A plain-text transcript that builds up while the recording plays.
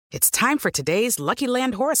It's time for today's Lucky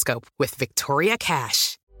Land horoscope with Victoria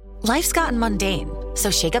Cash. Life's gotten mundane,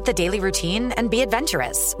 so shake up the daily routine and be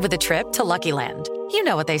adventurous with a trip to Lucky Land. You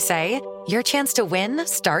know what they say, your chance to win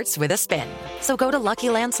starts with a spin. So go to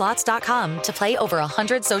LuckyLandSlots.com to play over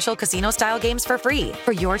 100 social casino-style games for free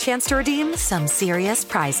for your chance to redeem some serious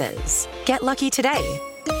prizes. Get lucky today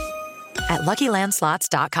at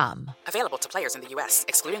LuckyLandSlots.com. Available to players in the U.S.,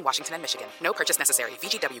 excluding Washington and Michigan. No purchase necessary.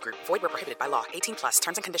 VGW Group. Void where prohibited by law. 18+.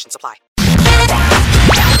 Terms and conditions apply.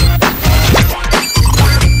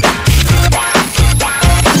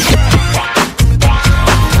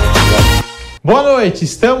 Boa noite,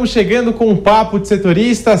 estamos chegando com um papo de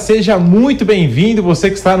setorista. Seja muito bem-vindo, você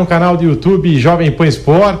que está no canal do YouTube Jovem Pan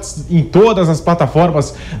Esportes, em todas as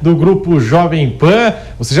plataformas do grupo Jovem Pan.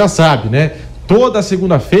 Você já sabe, né? Toda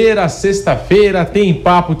segunda-feira, sexta-feira tem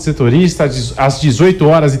papo de setorista às 18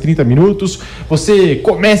 horas e 30 minutos. Você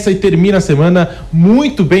começa e termina a semana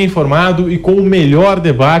muito bem informado e com o melhor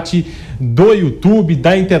debate do YouTube,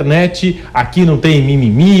 da internet. Aqui não tem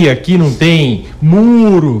mimimi, aqui não tem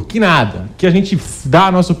muro, que nada. Que a gente dá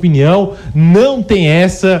a nossa opinião, não tem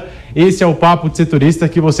essa. Esse é o papo de setorista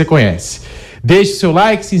que você conhece. Deixe seu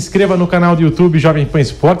like, se inscreva no canal do YouTube Jovem Pan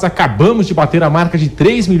Esportes. Acabamos de bater a marca de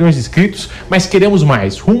 3 milhões de inscritos, mas queremos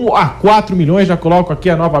mais. Rumo a 4 milhões, já coloco aqui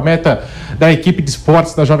a nova meta da equipe de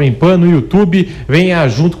esportes da Jovem Pan no YouTube. Venha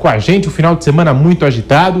junto com a gente, um final de semana muito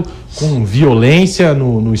agitado, com violência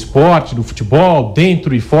no esporte, no futebol,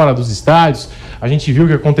 dentro e fora dos estádios. A gente viu o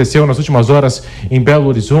que aconteceu nas últimas horas em Belo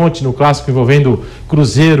Horizonte, no clássico envolvendo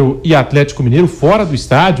Cruzeiro e Atlético Mineiro, fora do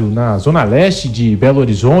estádio, na zona leste de Belo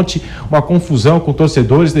Horizonte. Uma confusão com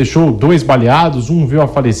torcedores, deixou 2 baleados, um veio a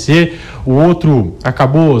falecer, o outro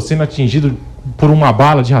acabou sendo atingido por uma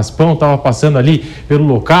bala de raspão, estava passando ali pelo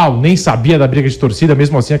local, nem sabia da briga de torcida,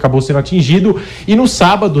 mesmo assim acabou sendo atingido. E no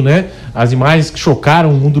sábado, né, as imagens que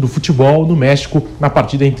chocaram o mundo do futebol no México, na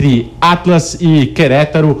partida entre Atlas e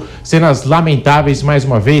Querétaro, cenas lamentáveis mais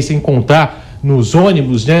uma vez, sem contar nos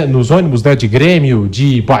ônibus, né, de Grêmio,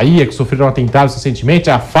 de Bahia, que sofreram atentados recentemente,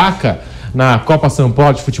 a faca na Copa São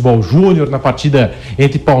Paulo de Futebol Júnior, na partida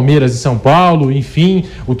entre Palmeiras e São Paulo, enfim,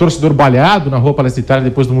 o torcedor baleado na Rua Palestra Itália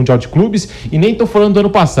depois do Mundial de Clubes. E nem estou falando do ano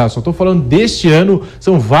passado, só estou falando deste ano.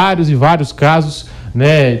 São vários e vários casos,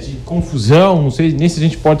 né, de confusão, não sei nem se a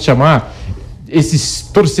gente pode chamar esses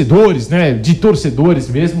torcedores, né, de torcedores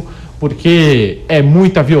mesmo, porque é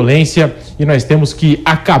muita violência e nós temos que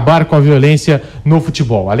acabar com a violência no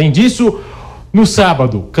futebol. Além disso, no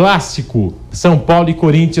sábado, clássico, São Paulo e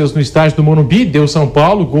Corinthians no estádio do Morumbi, deu São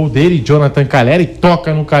Paulo, gol dele, Jonathan Calleri,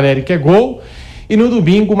 toca no Calleri que é gol. E no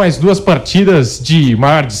domingo, mais 2 partidas de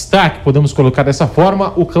maior destaque, podemos colocar dessa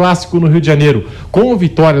forma, o clássico no Rio de Janeiro, com a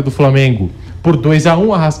vitória do Flamengo por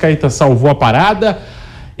 2-1, a Arrascaeta salvou a parada.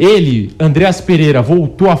 Ele, Andreas Pereira,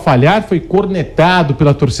 voltou a falhar, foi cornetado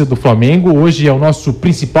pela torcida do Flamengo, hoje é o nosso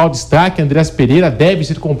principal destaque. Andreas Pereira deve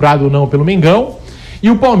ser comprado ou não pelo Mengão. E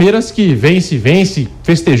o Palmeiras, que vence,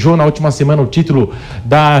 festejou na última semana o título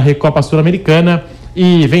da Recopa Sul-Americana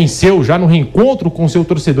e venceu já no reencontro com seu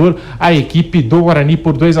torcedor a equipe do Guarani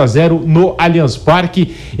por 2-0 no Allianz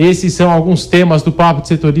Parque. Esses são alguns temas do Papo de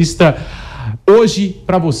Setorista hoje.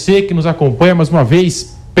 Para você que nos acompanha mais uma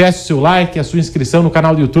vez, peço seu like, a sua inscrição no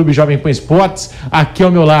canal do YouTube Jovem Pan Esportes. Aqui ao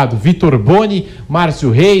meu lado, Vitor Boni, Márcio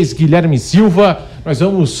Reis, Guilherme Silva. Nós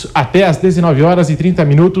vamos até às 19 horas e 30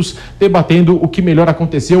 minutos debatendo o que melhor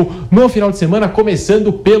aconteceu no final de semana,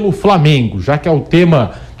 começando pelo Flamengo, já que é o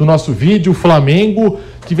tema do nosso vídeo. O Flamengo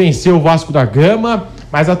que venceu o Vasco da Gama,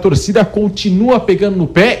 mas a torcida continua pegando no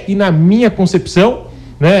pé e, na minha concepção,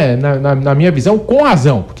 né, na minha visão, com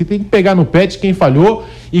razão, porque tem que pegar no pé de quem falhou,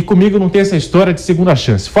 e comigo não tem essa história de segunda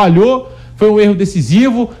chance. Falhou, foi um erro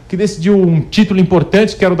decisivo que decidiu um título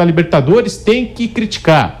importante, que era o da Libertadores, tem que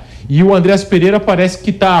criticar. E o Andreas Pereira parece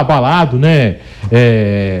que está abalado, né?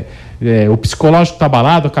 O psicológico está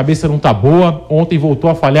abalado, a cabeça não está boa. Ontem voltou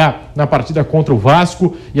a falhar na partida contra o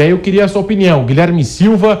Vasco. E aí eu queria a sua opinião, Guilherme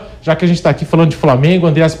Silva, já que a gente está aqui falando de Flamengo.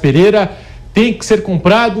 Andreas Pereira tem que ser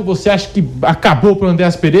comprado? Você acha que acabou para o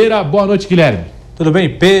Andreas Pereira? Boa noite, Guilherme. Tudo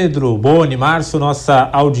bem, Pedro, Boni, Márcio, nossa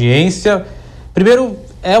audiência. Primeiro,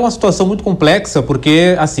 é uma situação muito complexa,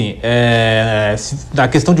 porque, assim, na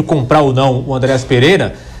questão de comprar ou não o Andreas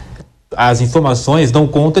Pereira, as informações dão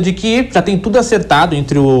conta de que já tem tudo acertado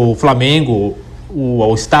entre o Flamengo,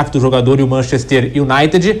 o staff do jogador e o Manchester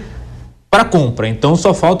United para compra. Então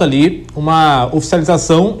só falta ali uma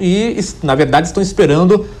oficialização e, na verdade, estão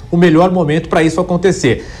esperando o melhor momento para isso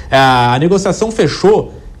acontecer. A negociação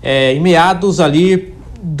fechou em meados ali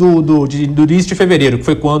do início de fevereiro, que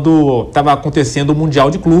foi quando estava acontecendo o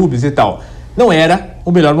Mundial de Clubes e tal. Não era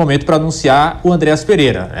o melhor momento para anunciar o Andreas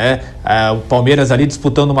Pereira, né? O Palmeiras ali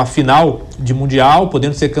disputando uma final de Mundial,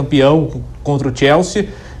 podendo ser campeão contra o Chelsea,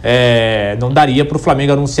 não daria para o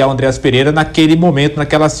Flamengo anunciar o Andreas Pereira naquele momento,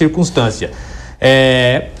 naquela circunstância.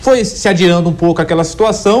 Foi se adiando um pouco aquela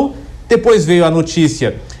situação, depois veio a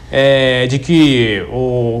notícia de que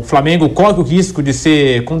o Flamengo corre o risco de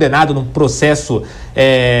ser condenado num processo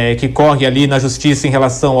que corre ali na justiça em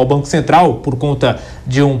relação ao Banco Central por conta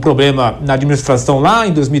de um problema na administração lá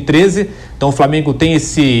em 2013. Então o Flamengo tem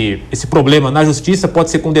esse problema na justiça, pode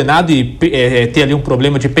ser condenado e ter ali um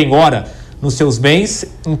problema de penhora nos seus bens.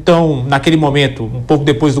 Então, naquele momento, um pouco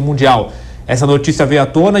depois do Mundial, essa notícia veio à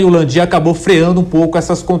tona e o Landim acabou freando um pouco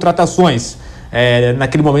essas contratações.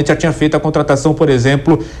 Naquele momento já tinha feito a contratação, por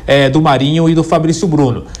exemplo, do Marinho e do Fabrício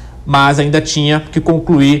Bruno, mas ainda tinha que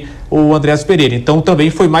concluir o Andreas Pereira. Então também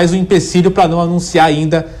foi mais um empecilho para não anunciar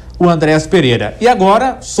ainda o Andreas Pereira. E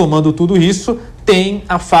agora, somando tudo isso, tem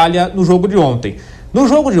a falha no jogo de ontem. No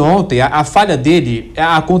jogo de ontem, a falha dele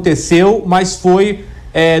aconteceu, mas foi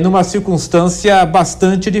numa circunstância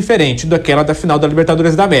bastante diferente daquela da final da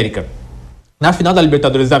Libertadores da América. Na final da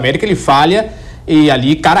Libertadores da América ele falha e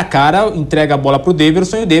ali, cara a cara, entrega a bola para o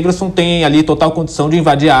Daverson, e o Daverson tem ali total condição de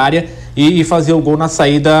invadir a área e fazer o gol na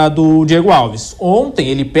saída do Diego Alves. Ontem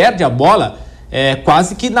ele perde a bola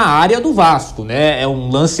quase que na área do Vasco, né? É um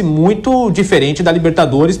lance muito diferente da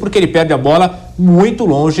Libertadores, porque ele perde a bola muito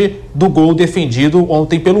longe do gol defendido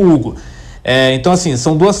ontem pelo Hugo. Então assim,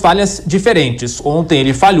 são duas falhas diferentes. Ontem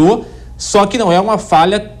ele falhou, só que não é uma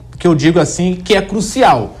falha que eu digo assim que é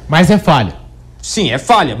crucial. Mas é falha. Sim, é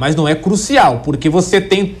falha, mas não é crucial, porque você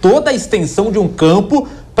tem toda a extensão de um campo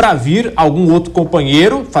para vir algum outro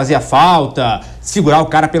companheiro fazer a falta, segurar o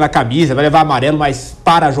cara pela camisa, vai levar amarelo, mas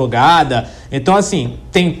para a jogada. Então, assim,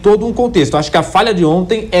 tem todo um contexto. Eu acho que a falha de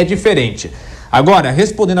ontem é diferente. Agora,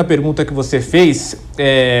 respondendo a pergunta que você fez,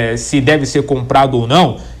 se deve ser comprado ou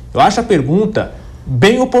não, eu acho a pergunta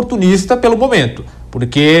bem oportunista pelo momento.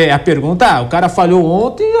 Porque a pergunta, o cara falhou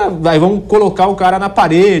ontem, aí vamos colocar o cara na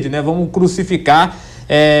parede, né? Vamos crucificar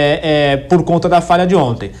por conta da falha de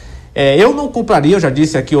ontem. Eu não compraria, eu já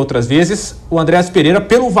disse aqui outras vezes, o Andreas Pereira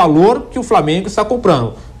pelo valor que o Flamengo está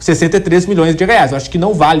comprando, 63 milhões de reais. Eu acho que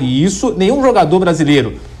não vale isso, nenhum jogador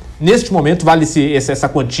brasileiro neste momento vale essa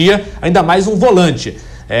quantia, ainda mais um volante.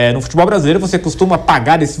 No futebol brasileiro você costuma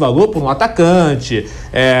pagar esse valor por um atacante,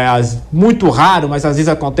 muito raro, mas às vezes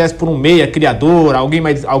acontece por um meia criador,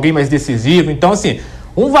 alguém mais decisivo. Então assim,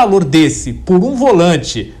 um valor desse por um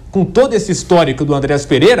volante com todo esse histórico do Andreas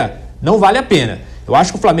Pereira não vale a pena. Eu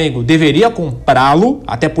acho que o Flamengo deveria comprá-lo,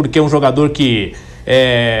 até porque é um jogador que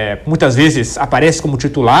muitas vezes aparece como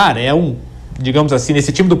titular, digamos assim,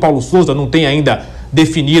 nesse time do Paulo Souza não tem ainda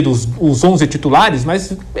definido os 11 titulares,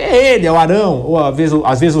 mas é o Arão, ou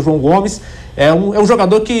às vezes o João Gomes, é um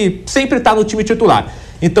jogador que sempre está no time titular.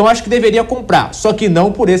 Então acho que deveria comprar, só que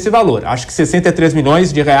não por esse valor. Acho que 63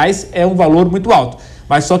 milhões de reais é um valor muito alto.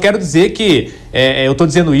 Mas só quero dizer que eu estou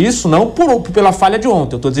dizendo isso não pela falha de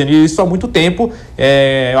ontem, eu estou dizendo isso há muito tempo.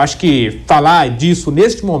 Eu acho que falar disso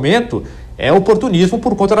neste momento é oportunismo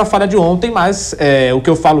por conta da falha de ontem, mas o que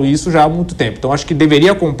eu falo isso já há muito tempo. Então acho que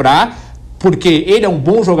deveria comprar, porque ele é um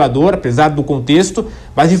bom jogador, apesar do contexto,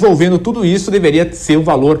 mas envolvendo tudo isso deveria ser um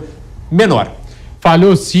valor menor.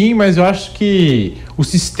 Falhou sim, mas eu acho que o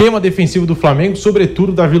sistema defensivo do Flamengo,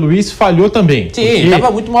 sobretudo Davi Luiz, falhou também. Sim,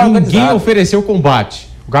 estava muito mal organizado. Ninguém ofereceu combate.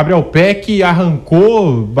 O Gabriel Peck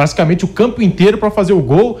arrancou basicamente o campo inteiro para fazer o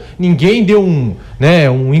gol. Ninguém deu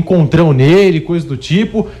um encontrão nele, coisa do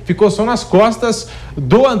tipo. Ficou só nas costas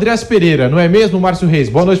do Andreas Pereira, não é mesmo, Márcio Reis?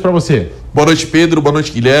 Boa noite para você. Boa noite, Pedro. Boa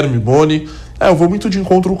noite, Guilherme, Boni. Eu vou muito de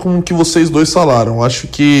encontro com o que vocês dois falaram. Acho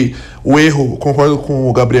que o erro, concordo com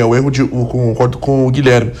o Gabriel, concordo com o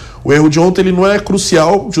Guilherme. O erro de ontem ele não é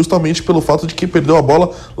crucial justamente pelo fato de que perdeu a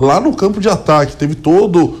bola lá no campo de ataque. Teve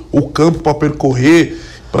todo o campo para percorrer,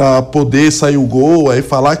 para poder sair o gol. Aí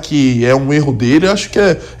falar que é um erro dele, acho que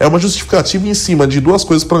é uma justificativa em cima de duas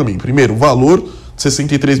coisas para mim. Primeiro, o valor,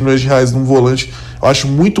 63 milhões de reais num volante, eu acho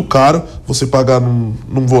muito caro você pagar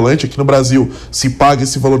num volante. Aqui no Brasil se paga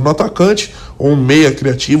esse valor no atacante, ou um meia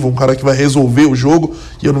criativo, um cara que vai resolver o jogo,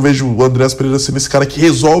 e eu não vejo o Andreas Pereira sendo esse cara que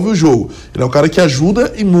resolve o jogo. Ele é um cara que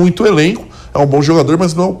ajuda e muito o elenco, é um bom jogador,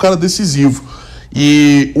 mas não é um cara decisivo.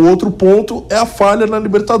 E o outro ponto é a falha na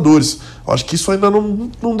Libertadores. Eu acho que isso ainda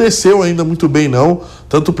não desceu ainda muito bem, não.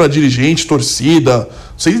 Tanto para dirigente, torcida, não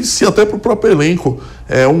sei se até para o próprio elenco.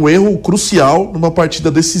 É um erro crucial numa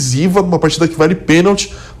partida decisiva, numa partida que vale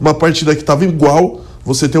pênalti, numa partida que estava igual.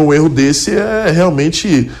 Você ter um erro desse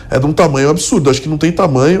realmente de um tamanho absurdo. Acho que não tem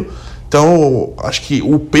tamanho. Então, acho que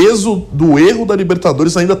o peso do erro da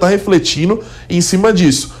Libertadores ainda está refletindo em cima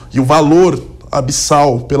disso. E o valor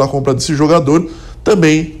abissal pela compra desse jogador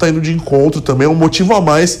também está indo de encontro, também é um motivo a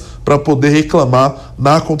mais para poder reclamar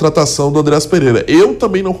na contratação do Andreas Pereira. Eu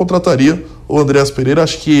também não contrataria o Andreas Pereira,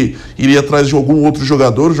 acho que iria atrás de algum outro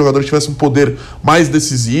jogador, um jogador que tivesse um poder mais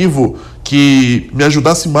decisivo, que me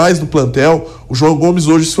ajudasse mais no plantel. O João Gomes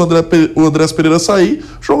hoje, se o Andreas Pereira sair,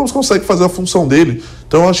 o João Gomes consegue fazer a função dele.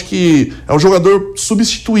 Então acho que é um jogador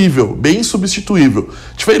substituível, bem substituível.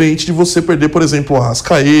 Diferente de você perder, por exemplo, um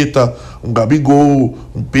Arrascaeta, um Gabigol,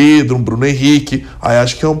 um Pedro, um Bruno Henrique. Aí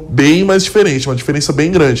acho que é bem mais diferente, uma diferença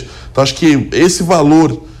bem grande. Então acho que esse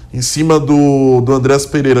valor em cima do Andreas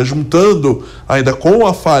Pereira, juntando ainda com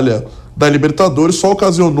a falha da Libertadores, só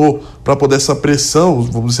ocasionou para poder essa pressão,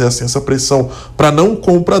 vamos dizer assim, essa pressão para não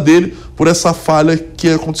compra dele por essa falha que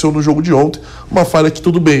aconteceu no jogo de ontem. Uma falha que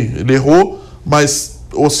tudo bem, ele errou, mas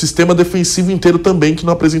o sistema defensivo inteiro também, que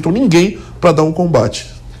não apresentou ninguém para dar um combate.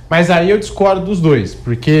 Mas aí eu discordo dos dois,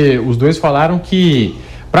 porque os dois falaram que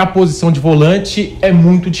para a posição de volante é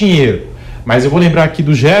muito dinheiro. Mas eu vou lembrar aqui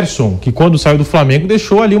do Gerson, que quando saiu do Flamengo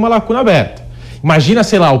deixou ali uma lacuna aberta. Imagina,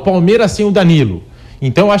 sei lá, o Palmeiras sem o Danilo.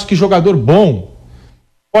 Então eu acho que jogador bom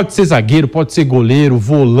pode ser zagueiro, pode ser goleiro,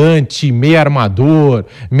 volante, meia armador,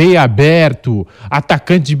 meia aberto,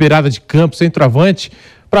 atacante de beirada de campo, centroavante.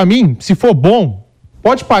 Para mim, se for bom,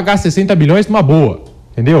 pode pagar 60 milhões numa boa,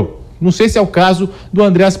 entendeu? Não sei se é o caso do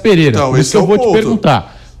Andreas Pereira. Não, por isso que eu vou te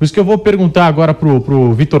perguntar. Por isso que eu vou perguntar agora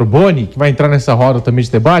pro Vitor Boni, que vai entrar nessa roda também de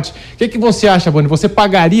debate. O que você acha, Boni? Você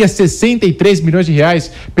pagaria 63 milhões de reais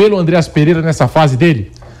pelo Andreas Pereira nessa fase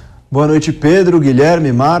dele? Boa noite, Pedro,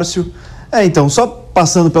 Guilherme, Márcio. Então, só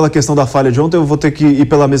passando pela questão da falha de ontem, eu vou ter que ir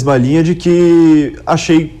pela mesma linha de que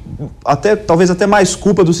achei talvez até mais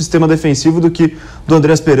culpa do sistema defensivo do que do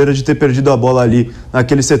Andreas Pereira de ter perdido a bola ali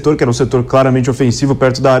naquele setor, que era um setor claramente ofensivo,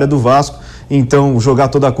 perto da área do Vasco. Então, jogar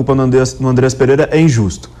toda a culpa no Andreas Pereira é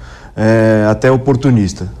injusto, até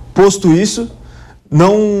oportunista. Posto isso,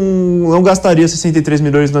 não gastaria 63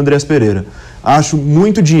 milhões no Andreas Pereira. Acho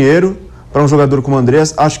muito dinheiro para um jogador como o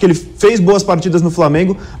Andreas. Acho que ele fez boas partidas no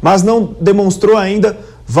Flamengo, mas não demonstrou ainda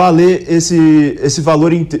valer esse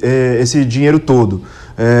valor, esse dinheiro todo.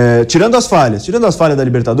 Tirando as falhas da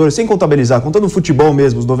Libertadores, sem contabilizar, contando o futebol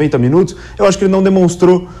mesmo, os 90 minutos, eu acho que ele não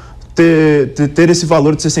demonstrou ter esse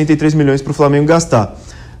valor de 63 milhões para o Flamengo gastar.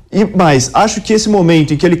 Mas acho que esse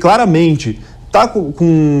momento em que ele claramente está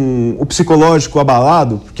com o psicológico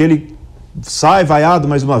abalado, porque ele sai vaiado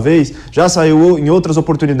mais uma vez, já saiu em outras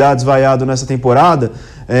oportunidades vaiado nessa temporada,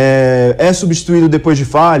 é substituído depois de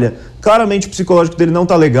falha, claramente o psicológico dele não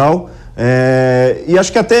está legal, e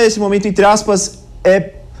acho que até esse momento, entre aspas,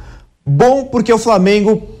 é bom porque o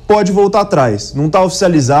Flamengo pode voltar atrás, não está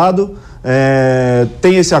oficializado,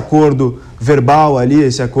 tem esse acordo verbal ali,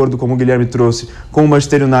 esse acordo, como o Guilherme trouxe, com o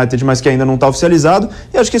Manchester United, mas que ainda não está oficializado,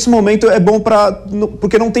 e acho que esse momento é bom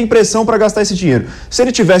porque não tem pressão para gastar esse dinheiro. Se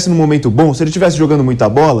ele tivesse num momento bom, se ele tivesse jogando muita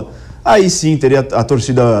bola, aí sim a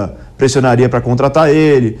torcida pressionaria para contratar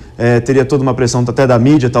ele, teria toda uma pressão até da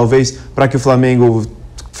mídia, talvez, para que o Flamengo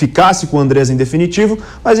ficasse com o Andreas em definitivo,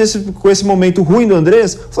 mas com esse momento ruim do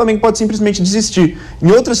Andreas, o Flamengo pode simplesmente desistir. Em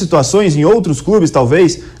outras situações, em outros clubes,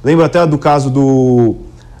 talvez, lembro até do caso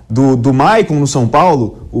do Maicon no São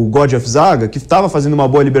Paulo, o God of Zaga, que estava fazendo uma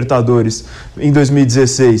boa Libertadores em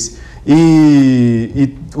 2016,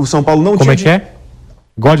 e o São Paulo não tinha... Como é que é?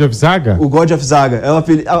 God of Zaga? O God of Zaga, é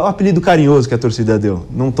o apelido carinhoso que a torcida deu.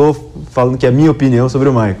 Não estou falando que é a minha opinião sobre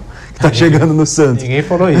o Maicon, que está chegando no Santos. Ninguém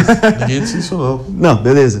falou isso. Ninguém disse isso, não. Não,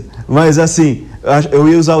 beleza. Mas assim, eu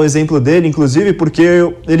ia usar o exemplo dele, inclusive, porque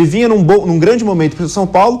ele vinha num grande momento para o São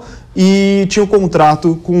Paulo e tinha um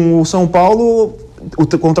contrato com o São Paulo. O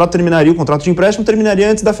contrato de empréstimo terminaria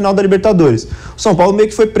antes da final da Libertadores. O São Paulo meio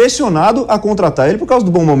que foi pressionado a contratar ele por causa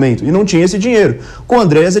do bom momento e não tinha esse dinheiro. Com o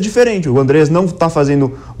Andreas é diferente. O Andreas não está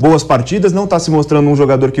fazendo boas partidas, não está se mostrando um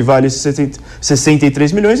jogador que vale esses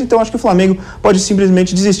 63 milhões, então acho que o Flamengo pode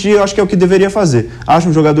simplesmente desistir. Eu acho que é o que deveria fazer. Acho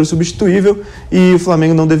um jogador substituível e o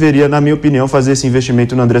Flamengo não deveria, na minha opinião, fazer esse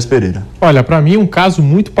investimento no Andreas Pereira. Olha, para mim um caso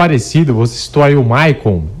muito parecido, você citou aí o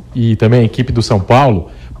Maicon e também a equipe do São Paulo,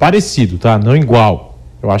 parecido, tá? Não igual.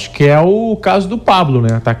 Eu acho que é o caso do Pablo,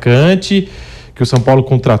 né? Atacante, que o São Paulo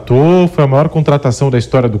contratou, foi a maior contratação da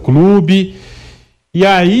história do clube. E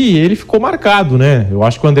aí ele ficou marcado, né? Eu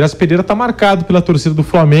acho que o Andreas Pereira tá marcado pela torcida do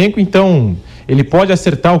Flamengo, então ele pode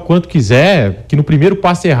acertar o quanto quiser, que no primeiro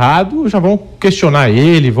passe errado já vão questionar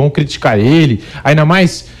ele, vão criticar ele, ainda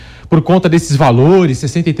mais por conta desses valores,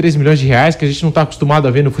 63 milhões de reais, que a gente não está acostumado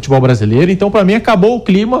a ver no futebol brasileiro. Então, para mim, acabou o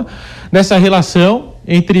clima nessa relação.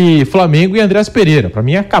 entre Flamengo e Andreas Pereira. Para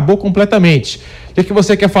mim, acabou completamente. O que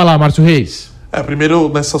você quer falar, Márcio Reis? Primeiro,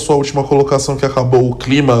 nessa sua última colocação que acabou o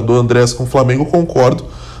clima do Andreas com o Flamengo, concordo.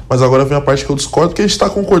 Mas agora vem a parte que eu discordo, porque a gente está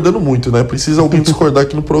concordando muito, né? Precisa alguém discordar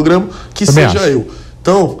aqui no programa, que também seja eu.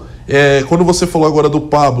 Então, quando você falou agora do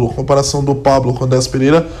Pablo, comparação do Pablo com o Andreas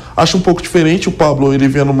Pereira, acho um pouco diferente. O Pablo, ele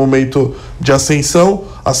vinha no momento de ascensão.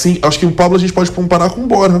 Assim, acho que o Pablo a gente pode comparar com o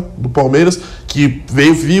Borja, do Palmeiras, que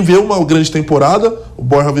viveu uma grande temporada. O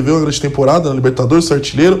Borja viveu uma grande temporada na Libertadores, ser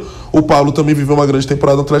artilheiro. O Pablo também viveu uma grande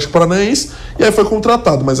temporada no Atlético Paranaense. E aí foi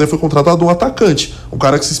contratado, mas aí foi contratado um atacante. Um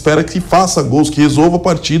cara que se espera que faça gols, que resolva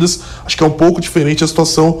partidas. Acho que é um pouco diferente a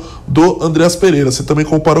situação do Andreas Pereira. Você também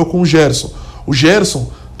comparou com o Gerson. O Gerson,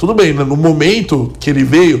 tudo bem, né? No momento que ele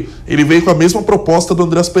veio com a mesma proposta do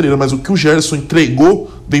Andreas Pereira, mas o que o Gerson entregou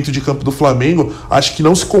dentro de campo do Flamengo, acho que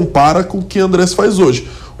não se compara com o que o Andreas faz hoje.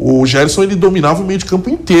 O Gerson, ele dominava o meio de campo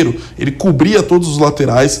inteiro, ele cobria todos os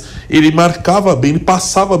laterais, ele marcava bem, ele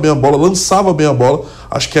passava bem a bola, lançava bem a bola.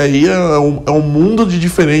 Acho que aí é um mundo de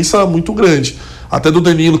diferença muito grande. Até do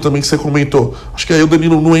Danilo também, que você comentou. Acho que aí o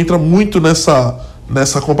Danilo não entra muito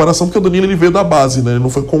nessa comparação, porque o Danilo, ele veio da base, né? Ele não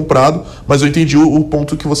foi comprado, mas eu entendi o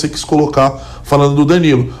ponto que você quis colocar falando do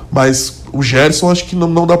Danilo. Mas o Gerson, acho que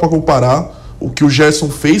não dá para comparar o que o Gerson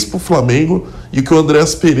fez pro Flamengo e o que o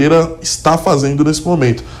Andreas Pereira está fazendo nesse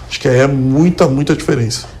momento. Acho que aí é muita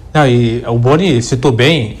diferença. E o Boni citou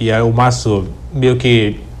bem, e aí o Márcio meio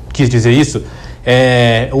que quis dizer isso,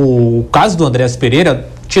 o caso do Andreas Pereira,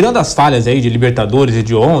 tirando as falhas aí de Libertadores e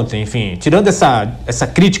de ontem, enfim, tirando essa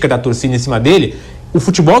crítica da torcida em cima dele, o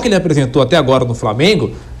futebol que ele apresentou até agora no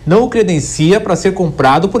Flamengo não o credencia para ser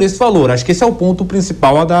comprado por esse valor. Acho que esse é o ponto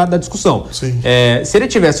principal da discussão. Se ele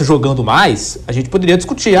estivesse jogando mais, a gente poderia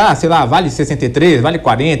discutir, sei lá, vale 63, vale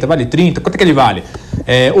 40, vale 30, quanto é que ele vale?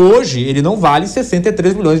 Hoje, ele não vale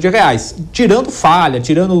 63 milhões de reais, tirando falha,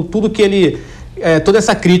 tirando tudo que ele... toda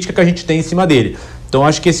essa crítica que a gente tem em cima dele. Então,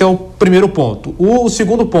 acho que esse é o primeiro ponto. O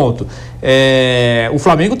segundo ponto, o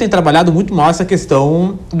Flamengo tem trabalhado muito mal essa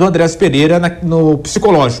questão do Andreas Pereira no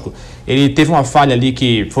psicológico. Ele teve uma falha ali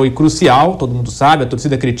que foi crucial, todo mundo sabe, a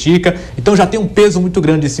torcida critica, então já tem um peso muito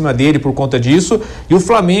grande em cima dele por conta disso, e o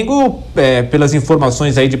Flamengo, pelas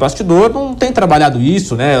informações aí de bastidor, não tem trabalhado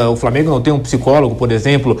isso, né? O Flamengo não tem um psicólogo, por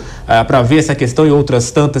exemplo, para ver essa questão e outras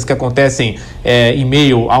tantas que acontecem em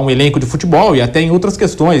meio a um elenco de futebol e até em outras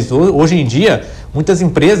questões. Hoje em dia, muitas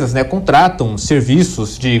empresas, né, contratam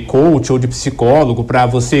serviços de coach ou de psicólogo para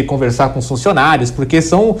você conversar com os funcionários, porque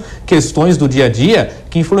são questões do dia a dia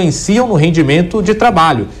que influenciam no rendimento de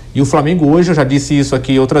trabalho. E o Flamengo hoje, eu já disse isso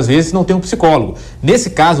aqui outras vezes, não tem um psicólogo. Nesse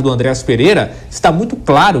caso do Andreas Pereira, está muito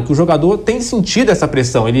claro que o jogador tem sentido essa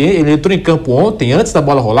pressão. Ele entrou em campo ontem, antes da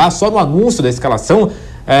bola rolar, só no anúncio da escalação,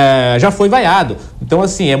 já foi vaiado. Então,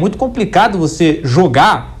 assim, é muito complicado você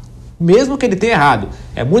jogar mesmo que ele tenha errado.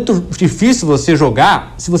 É muito difícil você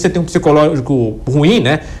jogar, se você tem um psicológico ruim,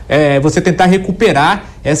 né? Você tentar recuperar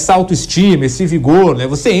essa autoestima, esse vigor, né?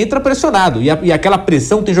 Você entra pressionado. E aquela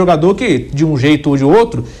pressão, tem jogador que, de um jeito ou de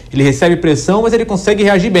outro, ele recebe pressão, mas ele consegue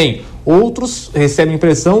reagir bem. Outros recebem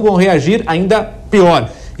pressão, vão reagir ainda pior.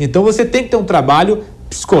 Então você tem que ter um trabalho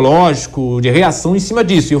psicológico, de reação em cima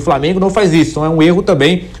disso, e o Flamengo não faz isso, então é um erro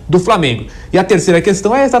também do Flamengo. E a terceira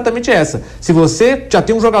questão é exatamente essa: se você já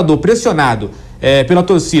tem um jogador pressionado pela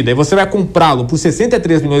torcida e você vai comprá-lo por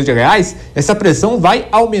 63 milhões de reais, essa pressão vai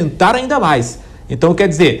aumentar ainda mais. Então, quer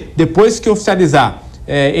dizer, depois que oficializar,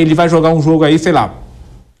 ele vai jogar um jogo aí, sei lá,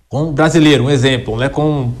 com um brasileiro, um exemplo, né,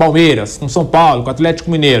 com Palmeiras, com São Paulo, com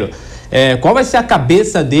Atlético Mineiro. Qual vai ser a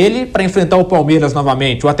cabeça dele para enfrentar o Palmeiras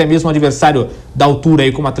novamente, ou até mesmo um adversário da altura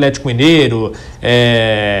aí, como Atlético Mineiro,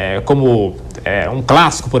 como um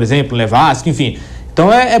clássico, por exemplo, Vasco, enfim.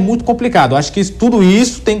 Então é muito complicado. Acho que tudo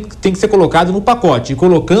isso tem que ser colocado no pacote. E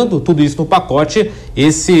colocando tudo isso no pacote,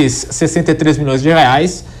 esses 63 milhões de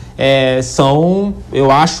reais são, eu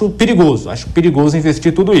acho perigoso. Acho perigoso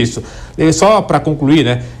investir tudo isso. E só para concluir,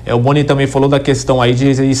 né? O Boni também falou da questão aí de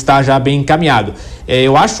estar já bem encaminhado.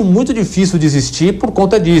 Eu acho muito difícil desistir por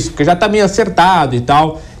conta disso, porque já está meio acertado e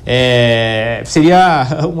tal.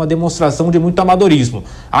 Seria uma demonstração de muito amadorismo,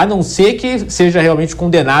 a não ser que seja realmente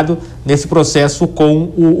condenado nesse processo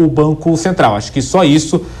com o Banco Central. Acho que só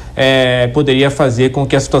isso poderia fazer com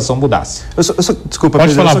que a situação mudasse. Desculpa,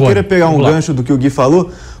 Pedro, eu só queria pegar um gancho do que o Gui falou,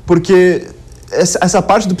 porque essa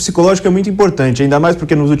parte do psicológico é muito importante, ainda mais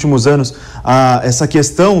porque nos últimos anos essa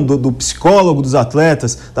questão do psicólogo dos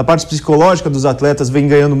atletas, da parte psicológica dos atletas vem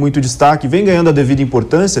ganhando muito destaque, vem ganhando a devida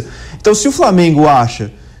importância. Então, se o Flamengo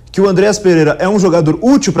acha que o Andreas Pereira é um jogador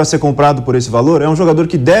útil para ser comprado por esse valor, é um jogador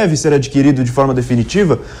que deve ser adquirido de forma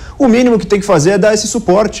definitiva, o mínimo que tem que fazer é dar esse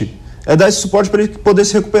suporte. é dar esse suporte para ele poder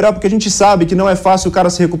se recuperar, porque a gente sabe que não é fácil o cara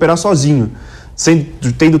se recuperar sozinho.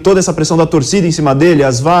 Tendo toda essa pressão da torcida em cima dele,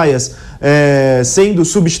 as vaias, sendo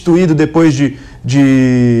substituído depois de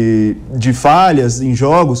falhas em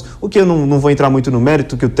jogos, o que eu não vou entrar muito no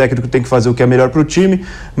mérito, que o técnico tem que fazer o que é melhor para o time,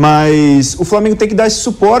 mas o Flamengo tem que dar esse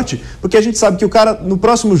suporte, porque a gente sabe que o cara, no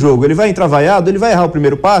próximo jogo, ele vai entrar vaiado, ele vai errar o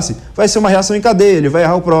primeiro passe, vai ser uma reação em cadeia, ele vai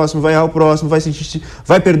errar o próximo,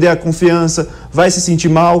 vai perder a confiança, vai se sentir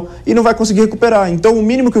mal e não vai conseguir recuperar. Então, o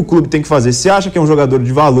mínimo que o clube tem que fazer, se acha que é um jogador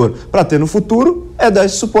de valor para ter no futuro, é dar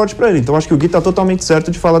esse suporte para ele. Então, acho que o Gui está totalmente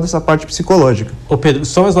certo de falar dessa parte psicológica. Ô Pedro,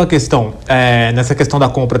 só mais uma questão. Nessa questão da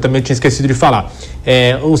compra também eu tinha esquecido de falar.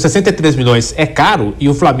 Os 63 milhões é caro e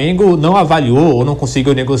o Flamengo não avaliou ou não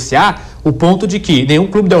conseguiu negociar o ponto de que nenhum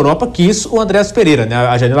clube da Europa quis o Andreas Pereira, né?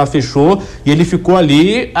 A janela fechou e ele ficou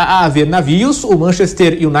ali a ver navios. O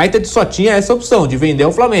Manchester United só tinha essa opção de vender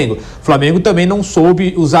ao Flamengo. O Flamengo também não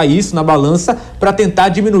soube usar isso na balança para tentar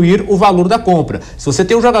diminuir o valor da compra. Se você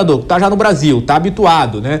tem um jogador que está já no Brasil, está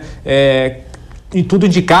habituado, né? E tudo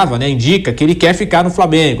indicava, né? Indica que ele quer ficar no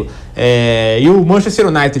Flamengo. E o Manchester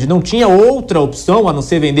United não tinha outra opção a não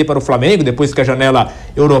ser vender para o Flamengo, depois que a janela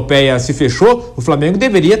europeia se fechou. O Flamengo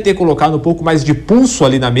deveria ter colocado um pouco mais de pulso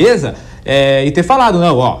ali na mesa e ter falado,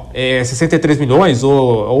 não, 63 milhões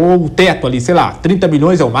ou o teto ali, sei lá, 30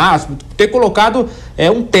 milhões é o máximo, ter colocado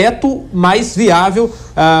um teto mais viável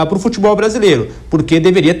para o futebol brasileiro, porque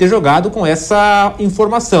deveria ter jogado com essa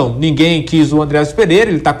informação. Ninguém quis o Andreas Pereira,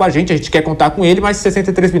 ele está com a gente quer contar com ele, mas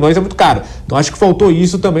 63 milhões é muito caro. Então acho que faltou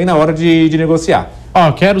isso também na hora de negociar.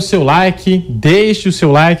 Quero o seu like, deixe o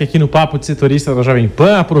seu like aqui no Papo de Setorista da Jovem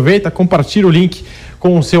Pan, aproveita, compartilha o link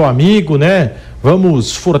com o seu amigo, né?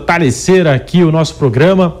 Vamos fortalecer aqui o nosso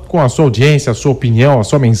programa com a sua audiência, a sua opinião, a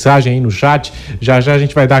sua mensagem aí no chat. Já a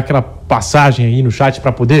gente vai dar aquela passagem aí no chat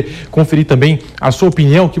para poder conferir também a sua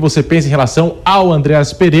opinião, o que você pensa em relação ao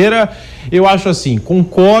Andreas Pereira. Eu acho assim,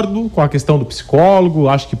 concordo com a questão do psicólogo,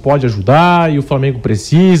 acho que pode ajudar e o Flamengo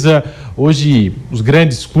precisa. Hoje os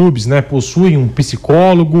grandes clubes, né, possuem um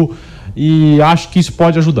psicólogo e acho que isso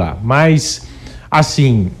pode ajudar. Mas,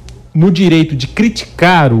 assim, no direito de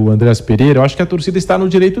criticar o Andreas Pereira, eu acho que a torcida está no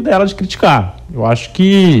direito dela de criticar. Eu acho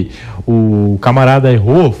que o camarada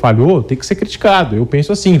errou, falhou, tem que ser criticado. Eu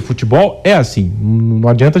penso assim, futebol é assim. Não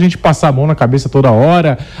adianta a gente passar a mão na cabeça toda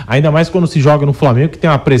hora, ainda mais quando se joga no Flamengo, que tem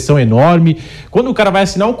uma pressão enorme. Quando o cara vai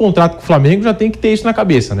assinar um contrato com o Flamengo, já tem que ter isso na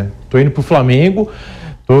cabeça, né? Tô indo pro Flamengo,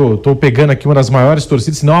 tô pegando aqui uma das maiores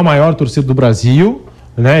torcidas, se não a maior torcida do Brasil,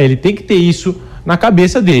 né? Ele tem que ter isso na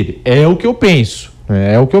cabeça dele. É o que eu penso.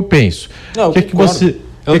 O que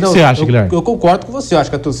você acha, Guilherme? Eu concordo com você. Eu acho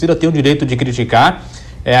que a torcida tem o direito de criticar.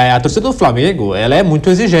 A torcida do Flamengo, ela é muito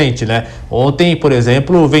exigente, né? Ontem, por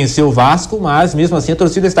exemplo, venceu o Vasco, mas mesmo assim a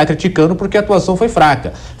torcida está criticando porque a atuação foi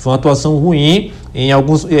fraca. Foi uma atuação ruim. Em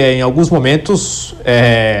alguns momentos,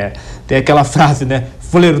 tem aquela frase, né?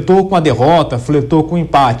 Flertou com a derrota, flertou com o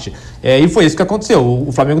empate. E foi isso que aconteceu.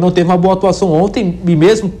 O Flamengo não teve uma boa atuação ontem e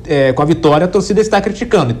mesmo com a vitória a torcida está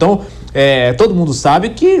criticando. Então, todo mundo sabe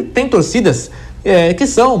que tem torcidas que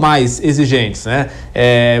são mais exigentes, né?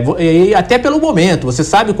 E até pelo momento. Você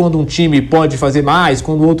sabe quando um time pode fazer mais,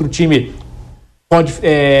 quando o outro time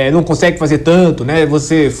não consegue fazer tanto, né?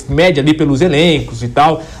 Você mede ali pelos elencos e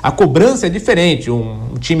tal. A cobrança é diferente.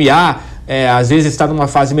 Um time A às vezes está numa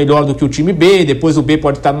fase melhor do que o time B, depois o B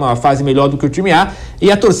pode estar numa fase melhor do que o time A, e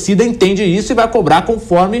a torcida entende isso e vai cobrar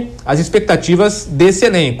conforme as expectativas desse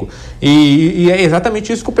elenco. E é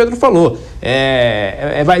exatamente isso que o Pedro falou.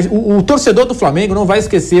 O torcedor do Flamengo não vai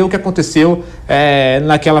esquecer o que aconteceu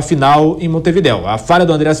naquela final em Montevidéu. A falha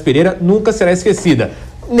do Andreas Pereira nunca será esquecida.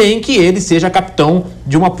 Nem que ele seja capitão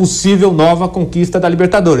de uma possível nova conquista da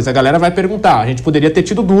Libertadores. A galera vai perguntar, a gente poderia ter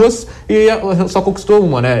tido 2 e só conquistou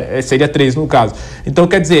uma, né? Seria 3 no caso. Então,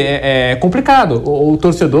 quer dizer, é complicado. O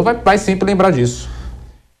torcedor vai sempre lembrar disso.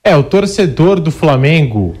 O torcedor do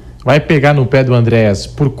Flamengo vai pegar no pé do Andreas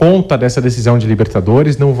por conta dessa decisão de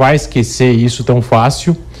Libertadores, não vai esquecer isso tão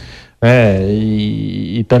fácil.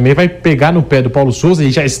 E também vai pegar no pé do Paulo Souza, e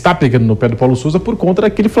já está pegando no pé do Paulo Souza por conta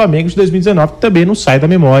daquele Flamengo de 2019 que também não sai da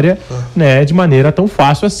memória, né, de maneira tão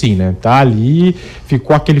fácil assim, né? Tá ali,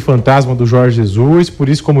 ficou aquele fantasma do Jorge Jesus, por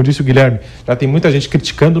isso, como disse o Guilherme, já tem muita gente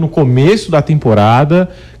criticando no começo da temporada,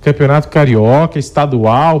 Campeonato Carioca,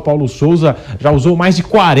 estadual, Paulo Souza já usou mais de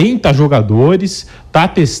 40 jogadores, tá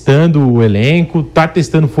testando o elenco, tá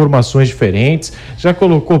testando formações diferentes, já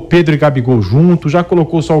colocou Pedro e Gabigol junto, já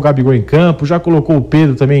colocou só o Gabigol em campo, já colocou o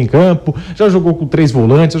Pedro também em campo, já jogou com 3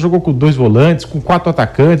 volantes, já jogou com 2 volantes, com 4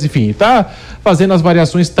 atacantes, enfim, tá fazendo as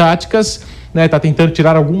variações táticas, né, tá tentando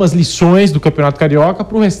tirar algumas lições do Campeonato Carioca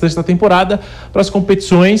para o restante da temporada, para as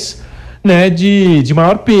competições né, de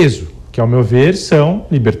maior peso, que ao meu ver são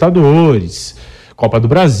Libertadores, Copa do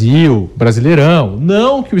Brasil, Brasileirão.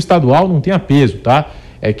 Não que o estadual não tenha peso, tá?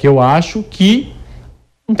 É que eu acho que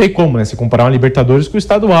não tem como, né, se comparar uma Libertadores com o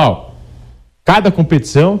estadual. Cada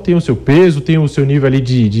competição tem o seu peso, tem o seu nível ali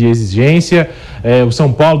de exigência. O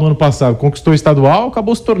São Paulo, no ano passado, conquistou o estadual,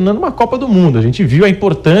 acabou se tornando uma Copa do Mundo. A gente viu a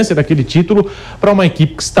importância daquele título para uma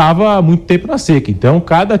equipe que estava há muito tempo na seca. Então,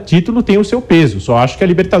 cada título tem o seu peso. Só acho que a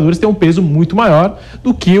Libertadores tem um peso muito maior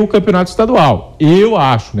do que o campeonato estadual. Eu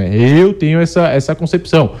acho, né? Eu tenho essa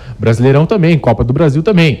concepção. Brasileirão também, Copa do Brasil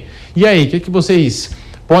também. E aí, o que vocês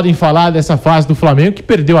podem falar dessa fase do Flamengo, que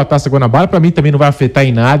perdeu a Taça Guanabara? Para mim também não vai afetar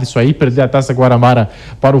em nada isso aí, perder a Taça Guanabara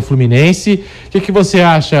para o Fluminense. O que você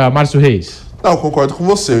acha, Márcio Reis? Não, eu concordo com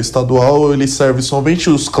você. O estadual, ele serve somente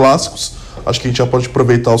os clássicos. Acho que a gente já pode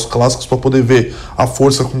aproveitar os clássicos para poder ver a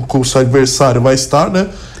força com que o seu adversário vai estar, né?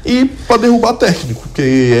 E para derrubar técnico,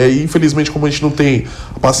 porque infelizmente, como a gente não tem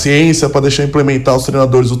paciência para deixar implementar os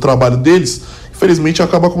treinadores o trabalho deles, infelizmente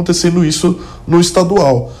acaba acontecendo isso no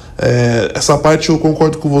estadual. Essa parte eu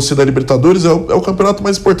concordo com você da Libertadores, é o campeonato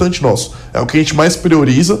mais importante nosso, é o que a gente mais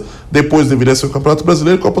prioriza. Depois deveria ser o Campeonato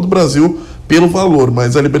Brasileiro e Copa do Brasil pelo valor,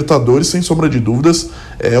 mas a Libertadores, sem sombra de dúvidas,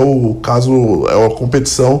 é a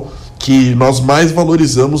competição que nós mais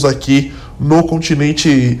valorizamos aqui no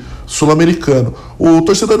continente sul-americano. O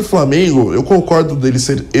torcedor do Flamengo, eu concordo dele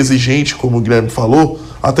ser exigente, como o Guilherme falou,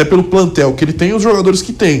 até pelo plantel que ele tem e os jogadores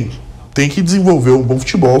que tem. Tem que desenvolver um bom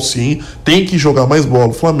futebol, sim. Tem que jogar mais bola.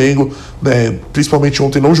 O Flamengo, né, principalmente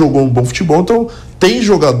ontem, não jogou um bom futebol. Então, tem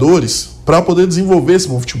jogadores para poder desenvolver esse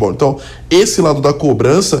bom futebol. Então, esse lado da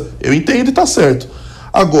cobrança, eu entendo e tá certo.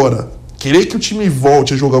 Agora, querer que o time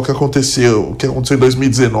volte a jogar o que aconteceu em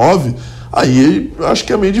 2019, aí acho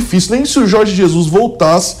que é meio difícil. Nem se o Jorge Jesus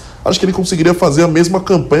voltasse, acho que ele conseguiria fazer a mesma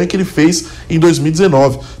campanha que ele fez em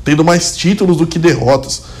 2019, tendo mais títulos do que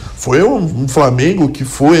derrotas. Foi um Flamengo que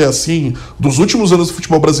foi, assim, dos últimos anos do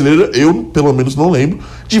futebol brasileiro, eu, pelo menos, não lembro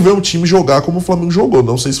de ver um time jogar como o Flamengo jogou.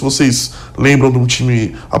 Não sei se vocês lembram de um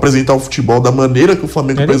time apresentar o futebol da maneira que o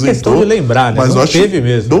Flamengo apresentou. É questão de lembrar, né? Mas não teve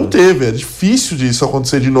mesmo. Não teve, é difícil disso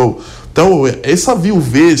acontecer de novo. Então, essa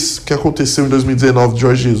viuvez que aconteceu em 2019 de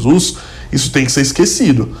Jorge Jesus, isso tem que ser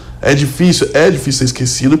esquecido. É difícil ser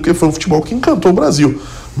esquecido, porque foi um futebol que encantou o Brasil.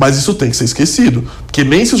 Mas isso tem que ser esquecido, porque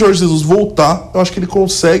nem se o Jorge Jesus voltar, eu acho que ele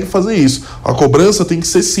consegue fazer isso. A cobrança tem que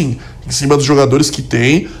ser, sim, em cima dos jogadores que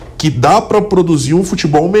tem, que dá para produzir um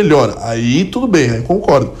futebol melhor. Aí tudo bem, aí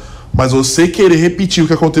concordo. Mas você querer repetir o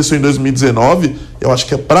que aconteceu em 2019, eu acho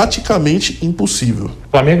que é praticamente impossível.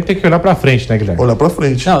 O Flamengo tem que olhar pra frente, né, Guilherme? Olhar pra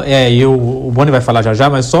frente. Não, e o Boni vai falar já,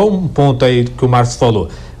 mas só um ponto aí que o Márcio falou.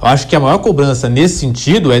 Eu acho que a maior cobrança nesse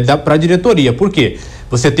sentido é pra diretoria. Por quê?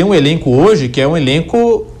 Você tem um elenco hoje que é um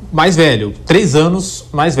elenco mais velho, 3 anos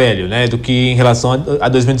mais velho, né, do que em relação a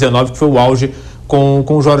 2019, que foi o auge com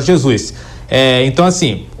o Jorge Jesus. Então,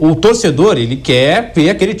 assim, o torcedor, ele quer ver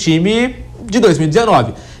aquele time de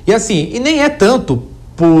 2019. E assim, e nem é tanto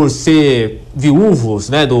por ser viúvos,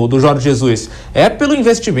 né, do Jorge Jesus, é pelo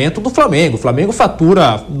investimento do Flamengo. O Flamengo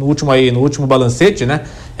fatura, no último balancete, né,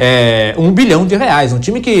 R$1 bilhão. Um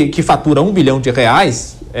time que fatura R$1 bilhão,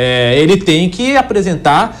 ele tem que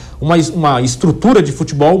apresentar uma estrutura de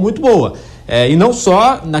futebol muito boa. E não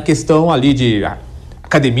só na questão ali de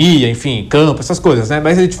academia, enfim, campo, essas coisas, né?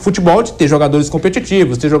 Mas de futebol, de ter jogadores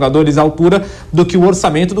competitivos, ter jogadores à altura do que o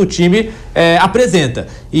orçamento do time apresenta.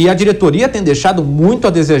 E a diretoria tem deixado muito a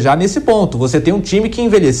desejar nesse ponto. Você tem um time que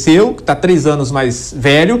envelheceu, que está 3 anos mais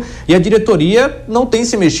velho, e a diretoria não tem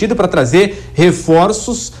se mexido para trazer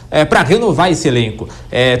reforços para renovar esse elenco.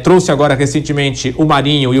 Trouxe agora recentemente o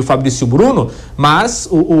Marinho e o Fabrício Bruno, mas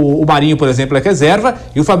o Marinho, por exemplo, é reserva,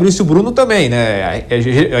 e o Fabrício Bruno também, né?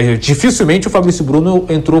 Dificilmente o Fabrício Bruno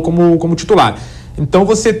entrou como titular. Então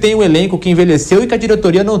você tem um elenco que envelheceu e que a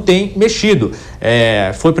diretoria não tem mexido.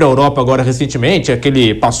 Foi para a Europa agora recentemente,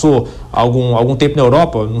 passou algum tempo na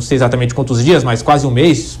Europa, não sei exatamente quantos dias, mas quase um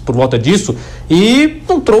mês por volta disso, e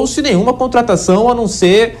não trouxe nenhuma contratação a não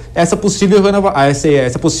ser essa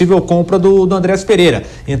possível compra do Andrés Pereira.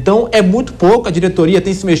 Então é muito pouco, a diretoria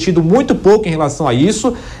tem se mexido muito pouco em relação a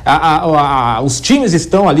isso. Os times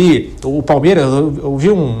estão ali, o Palmeiras, eu vi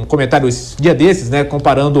um comentário esse dia desses, né,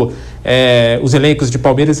 comparando os elencos de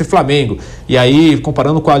Palmeiras e Flamengo, e aí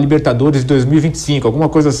comparando com a Libertadores de 2025, alguma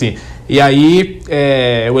coisa assim, e aí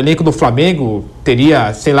o elenco do Flamengo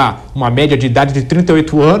teria, sei lá, uma média de idade de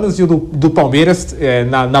 38 anos e o do Palmeiras,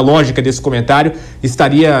 na lógica desse comentário,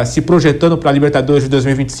 estaria se projetando para a Libertadores de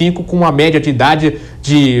 2025 com uma média de idade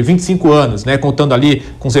de 25 anos, né, contando ali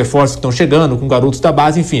com os reforços que estão chegando, com garotos da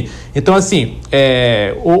base, enfim. Então, assim,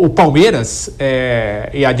 o Palmeiras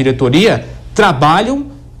e a diretoria trabalham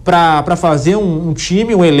para fazer um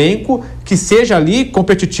time, um elenco que seja ali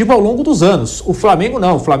competitivo ao longo dos anos. O Flamengo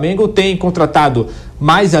não, o Flamengo tem contratado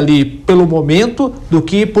mais ali pelo momento do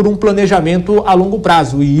que por um planejamento a longo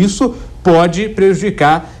prazo, e isso pode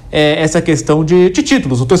prejudicar essa questão de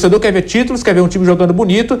títulos. O torcedor quer ver títulos, quer ver um time jogando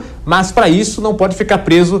bonito, mas para isso não pode ficar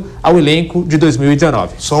preso ao elenco de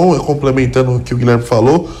 2019. Só complementando o que o Guilherme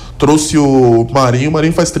falou, trouxe o Marinho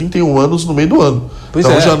faz 31 anos no meio do ano.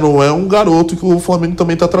 Então já não é um garoto que o Flamengo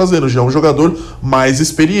também está trazendo, já é um jogador mais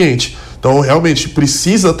experiente. Então realmente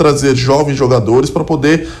precisa trazer jovens jogadores para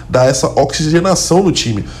poder dar essa oxigenação no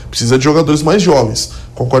time. Precisa de jogadores mais jovens.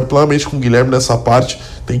 Concordo plenamente com o Guilherme nessa parte.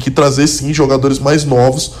 Tem que trazer sim jogadores mais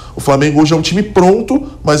novos. O Flamengo hoje é um time pronto,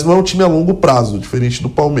 mas não é um time a longo prazo, diferente do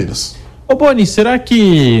Palmeiras. Ô Boni, será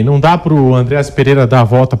que não dá pro Andreas Pereira dar a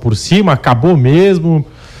volta por cima? Acabou mesmo?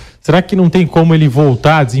 Será que não tem como ele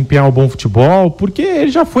voltar a desempenhar um bom futebol? Porque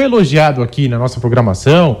ele já foi elogiado aqui na nossa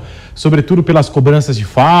programação, sobretudo pelas cobranças de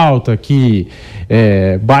falta, que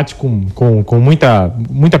bate com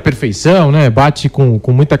muita perfeição, né? Bate com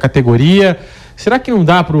muita categoria. Será que não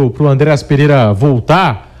dá pro Andreas Pereira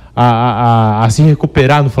voltar a se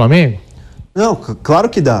recuperar no Flamengo? Não, claro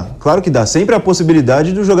que dá. Sempre há a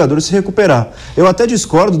possibilidade do jogador se recuperar. Eu até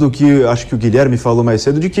discordo do que acho que o Guilherme falou mais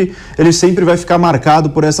cedo, de que ele sempre vai ficar marcado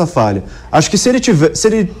por essa falha. Acho que se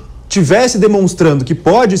ele tivesse demonstrando que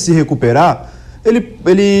pode se recuperar,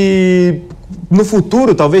 ele no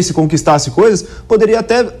futuro, talvez, se conquistasse coisas, poderia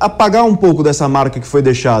até apagar um pouco dessa marca que foi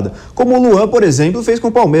deixada. Como o Luan, por exemplo, fez com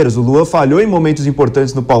o Palmeiras. O Luan falhou em momentos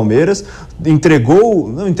importantes no Palmeiras,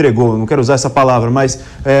 não quero usar essa palavra, mas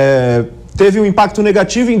teve um impacto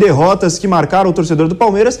negativo em derrotas que marcaram o torcedor do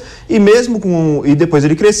Palmeiras, e depois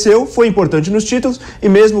ele cresceu, foi importante nos títulos, e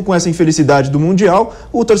mesmo com essa infelicidade do Mundial,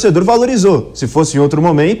 o torcedor valorizou. Se fosse em outro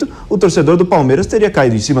momento, o torcedor do Palmeiras teria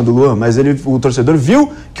caído em cima do Luan, mas o torcedor viu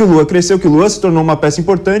que o Luan cresceu, que o Luan se tornou uma peça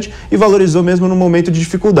importante e valorizou mesmo no momento de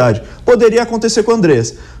dificuldade. Poderia acontecer com o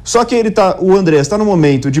Andreas. Só que o Andreas está num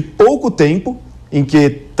momento de pouco tempo, em que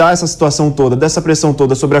está essa situação toda, dessa pressão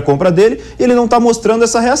toda sobre a compra dele, e ele não está mostrando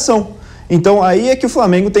essa reação. Então aí é que o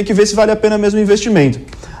Flamengo tem que ver se vale a pena mesmo o investimento.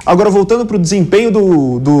 Agora, voltando para o desempenho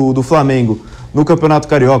do Flamengo no Campeonato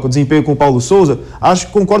Carioca, o desempenho com o Paulo Souza,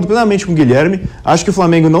 concordo plenamente com o Guilherme, acho que o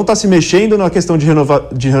Flamengo não está se mexendo na questão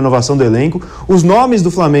de renovação do elenco. Os nomes do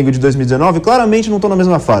Flamengo de 2019 claramente não estão na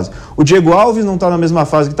mesma fase. O Diego Alves não está na mesma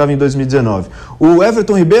fase que estava em 2019. O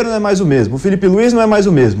Everton Ribeiro não é mais o mesmo. O Felipe Luiz não é mais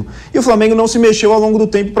o mesmo. E o Flamengo não se mexeu ao longo do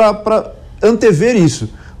tempo para antever isso.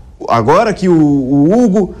 Agora que o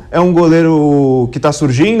Hugo é um goleiro que está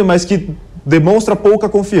surgindo, mas que demonstra pouca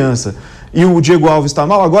confiança, e o Diego Alves está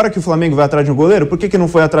mal, agora que o Flamengo vai atrás de um goleiro, por que não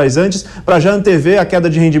foi atrás antes para já antever a queda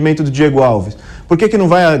de rendimento do Diego Alves? Por que não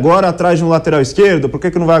vai agora atrás de um lateral esquerdo? Por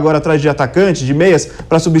que não vai agora atrás de atacante, de meias,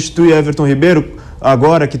 para substituir Everton Ribeiro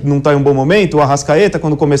agora que não está em um bom momento, o Arrascaeta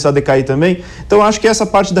quando começar a decair também? Então acho que essa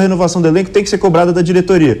parte da renovação do elenco tem que ser cobrada da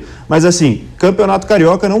diretoria. Mas assim, Campeonato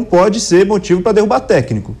Carioca não pode ser motivo para derrubar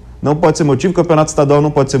técnico. Não pode ser motivo, Campeonato Estadual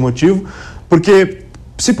não pode ser motivo, porque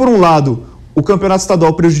se por um lado o Campeonato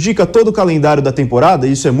Estadual prejudica todo o calendário da temporada,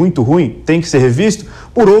 e isso é muito ruim, tem que ser revisto,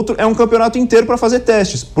 por outro, é um campeonato inteiro para fazer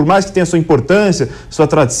testes. Por mais que tenha sua importância, sua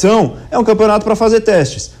tradição, é um campeonato para fazer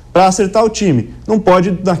testes, para acertar o time. Não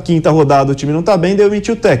pode, na quinta rodada, o time não está bem,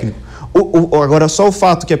 demitir o técnico. Agora, só o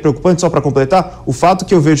fato que é preocupante, só para completar, o fato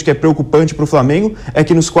que eu vejo que é preocupante para o Flamengo é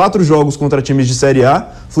que nos 4 jogos contra times de Série A,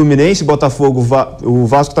 Fluminense, Botafogo, o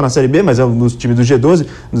Vasco está na Série B, mas é um dos times do G12,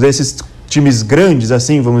 desses times grandes,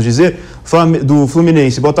 assim, vamos dizer, do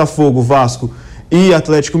Fluminense, Botafogo, Vasco e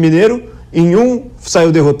Atlético Mineiro, em um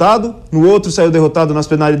saiu derrotado, no outro saiu derrotado nas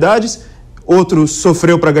penalidades, outro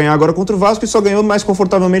sofreu para ganhar agora contra o Vasco e só ganhou mais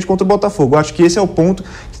confortavelmente contra o Botafogo. Acho que esse é o ponto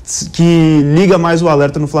que liga mais o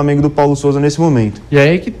alerta no Flamengo do Paulo Souza nesse momento. E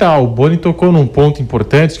aí que tá, o Boni tocou num ponto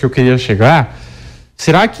importante que eu queria chegar.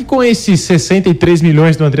 Será que com esses 63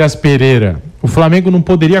 milhões do Andreas Pereira, o Flamengo não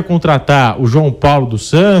poderia contratar o João Paulo do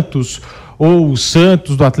Santos ou o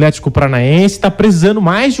Santos do Atlético Paranaense? Está precisando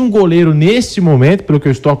mais de um goleiro nesse momento, pelo que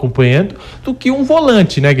eu estou acompanhando, do que um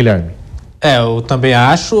volante, né, Guilherme? Eu também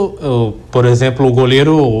acho. Por exemplo, o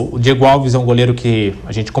goleiro, o Diego Alves é um goleiro que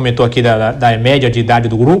a gente comentou aqui da média de idade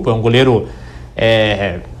do grupo, é um goleiro,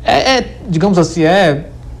 digamos assim, é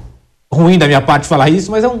ruim da minha parte falar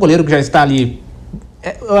isso, mas é um goleiro que já está ali,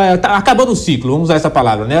 tá acabando o ciclo, vamos usar essa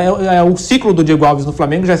palavra, né? O ciclo do Diego Alves no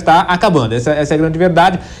Flamengo já está acabando, essa é a grande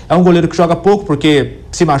verdade. É um goleiro que joga pouco porque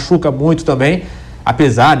se machuca muito também,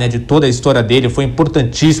 apesar, né, de toda a história dele, foi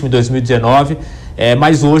importantíssimo em 2019,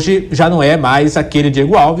 mas hoje já não é mais aquele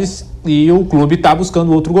Diego Alves e o clube está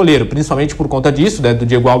buscando outro goleiro, principalmente por conta disso, né, do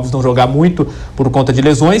Diego Alves não jogar muito por conta de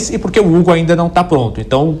lesões e porque o Hugo ainda não está pronto,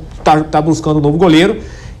 então tá buscando um novo goleiro.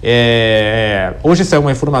 Hoje saiu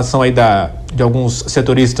uma informação aí de alguns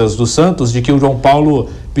setoristas do Santos de que o João Paulo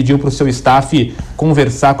pediu para o seu staff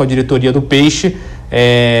conversar com a diretoria do Peixe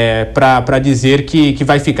para dizer que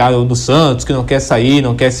vai ficar no Santos, que não quer sair,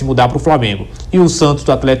 não quer se mudar para o Flamengo. E o Santos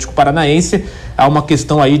do Atlético Paranaense, há uma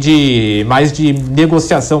questão aí mais de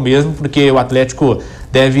negociação mesmo, porque o Atlético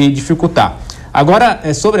deve dificultar. Agora,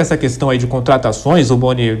 sobre essa questão aí de contratações, o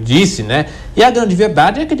Boni disse, né? E a grande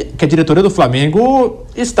verdade é que a diretoria do Flamengo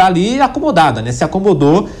está ali acomodada, né? Se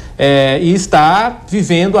acomodou e está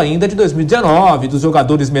vivendo ainda de 2019, dos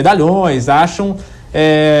jogadores medalhões, acham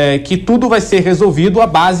que tudo vai ser resolvido à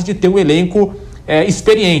base de ter um elenco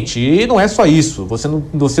experiente. E não é só isso,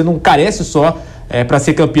 você não carece só para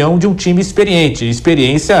ser campeão de um time experiente.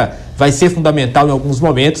 Experiência vai ser fundamental em alguns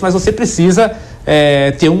momentos, mas você precisa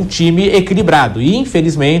ter um time equilibrado. E,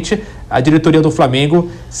 infelizmente, a diretoria do Flamengo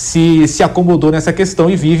se acomodou nessa questão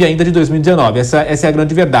e vive ainda de 2019. Essa é a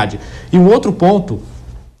grande verdade. E um outro ponto,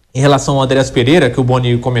 em relação ao Andreas Pereira, que o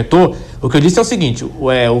Boni comentou, o que eu disse é o seguinte,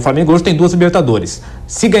 o Flamengo hoje tem 2 Libertadores.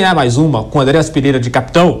 Se ganhar mais uma, com o Andreas Pereira de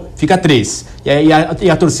capitão, fica 3. E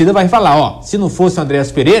a torcida vai falar, se não fosse o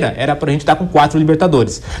Andreas Pereira, era pra gente estar com 4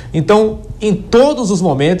 Libertadores. Então, em todos os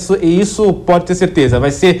momentos, e isso pode ter certeza,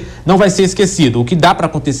 não vai ser esquecido. O que dá para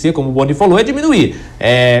acontecer, como o Boni falou, é diminuir,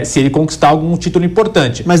 se ele conquistar algum título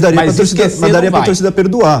importante. Mas daria pra torcida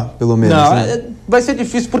perdoar, pelo menos. Não, né? Vai ser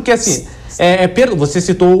difícil porque assim, você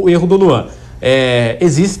citou o erro do Luan.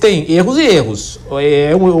 Existem erros e erros.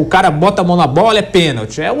 O cara bota a mão na bola, é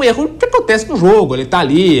pênalti. É um erro que acontece no jogo, ele tá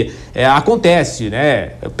ali, acontece,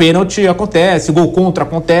 né? Pênalti acontece, gol contra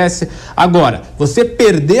acontece. Agora, você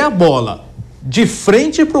perder a bola de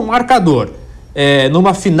frente pro marcador,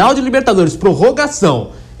 numa final de Libertadores, prorrogação,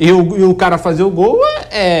 e o cara fazer o gol,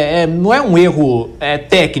 não é um erro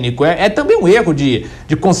técnico, é também um erro de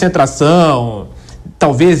concentração,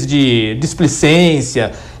 talvez de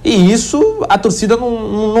displicência, e isso a torcida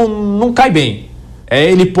não cai bem.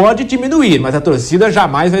 Ele pode diminuir, mas a torcida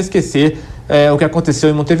jamais vai esquecer o que aconteceu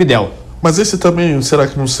em Montevidéu. Mas esse também, será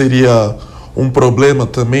que não seria um problema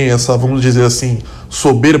também, essa, vamos dizer assim,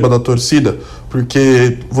 soberba da torcida?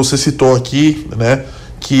 Porque você citou aqui, né,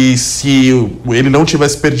 que se ele não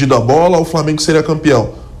tivesse perdido a bola, o Flamengo seria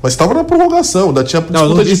campeão. Mas estava na prorrogação, ainda tinha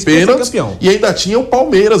disputa de pênaltis e ainda tinha o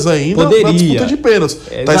Palmeiras ainda na disputa de pênaltis.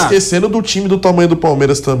 Tá esquecendo do time do tamanho do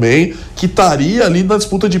Palmeiras também, que estaria ali na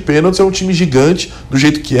disputa de pênaltis. É um time gigante, do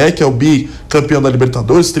jeito que é o bicampeão da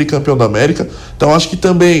Libertadores, tricampeão da América. Então acho que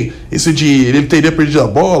também esse de ele teria perdido a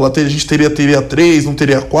bola, a gente teria 3, não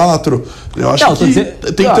teria 4. Eu acho que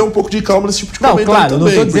tem que ter um pouco de calma nesse tipo de comentário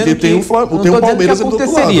também, porque tem o Palmeiras do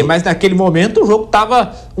outro lado. Mas naquele momento o jogo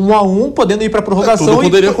estava 1-1, podendo ir para prorrogação. Tudo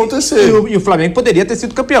poderia acontecer. E o Flamengo poderia ter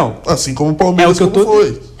sido campeão. Assim como o Palmeiras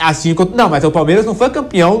foi. Não, mas o Palmeiras não foi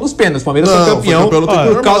campeão nos pênaltis. O Palmeiras foi campeão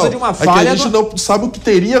por causa de uma falha. É que a gente não sabe o que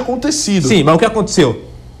teria acontecido. Sim, mas o que aconteceu?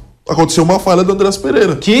 Aconteceu uma falha do Andreas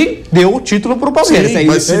Pereira, que deu o título pro Palmeiras. Sim,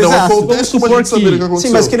 mas se não acontece, como a gente saber o que aconteceu.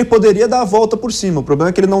 Sim, mas que ele poderia dar a volta por cima. O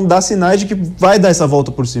problema é que ele não dá sinais de que vai dar essa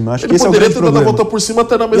volta por cima. Acho que esse é o grande problema. Ele poderia ter dado a volta por cima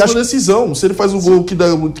até na mesma decisão, se ele faz o gol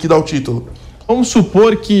que dá o título. Vamos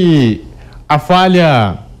supor que a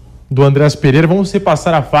falha do Andreas Pereira, vamos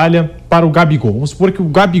repassar a falha para o Gabigol. Vamos supor que o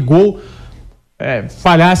Gabigol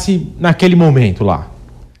falhasse naquele momento lá.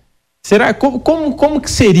 Será, como que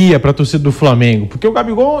seria para a torcida do Flamengo? Porque o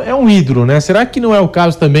Gabigol é um ídolo, né? Será que não é o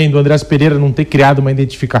caso também do Andreas Pereira não ter criado uma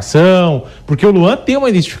identificação? Porque o Luan tem uma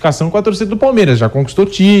identificação com a torcida do Palmeiras, já conquistou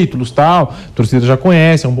títulos, tal, a torcida já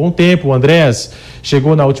conhece há um bom tempo. O Andreas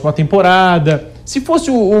chegou na última temporada. Se fosse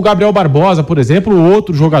o Gabriel Barbosa, por exemplo,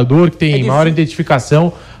 outro jogador que tem maior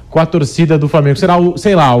identificação com a torcida do Flamengo, será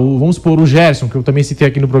vamos supor, o Gerson, que eu também citei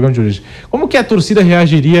aqui no programa de hoje. Como que a torcida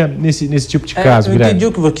reagiria nesse tipo de caso, eu Guilherme? Entendi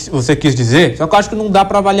o que você quis dizer, só que eu acho que não dá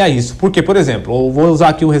para avaliar isso. Porque, por exemplo, eu vou usar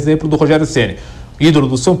aqui o exemplo do Rogério Ceni, ídolo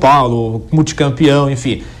do São Paulo, multicampeão,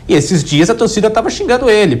 enfim. E esses dias a torcida estava xingando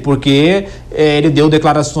ele, porque ele deu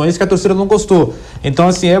declarações que a torcida não gostou. Então,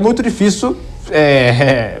 assim, é muito difícil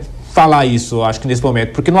falar isso, eu acho que nesse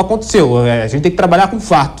momento, porque não aconteceu. A gente tem que trabalhar com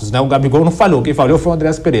fatos, né? O Gabigol não falhou, quem falhou foi o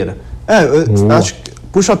Andreas Pereira. Acho que,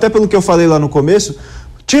 puxo até pelo que eu falei lá no começo,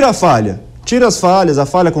 tira as falhas, a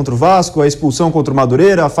falha contra o Vasco, a expulsão contra o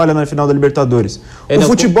Madureira, a falha na final da Libertadores. O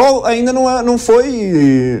futebol ainda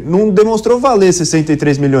não demonstrou valer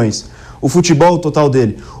 63 milhões. O futebol total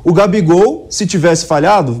dele. O Gabigol, se tivesse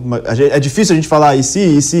falhado, é difícil a gente falar e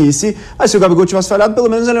se, mas se o Gabigol tivesse falhado, pelo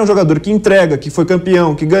menos ele é um jogador que entrega, que foi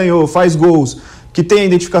campeão, que ganhou, faz gols, que tem a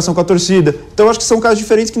identificação com a torcida. Então eu acho que são casos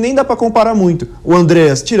diferentes que nem dá para comparar muito. O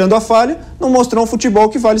Andreas, tirando a falha, não mostrou um futebol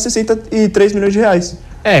que vale 63 milhões de reais.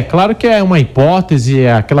 Claro que é uma hipótese,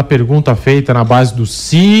 é aquela pergunta feita na base do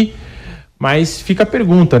se, mas fica a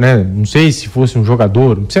pergunta, né? Não sei se fosse um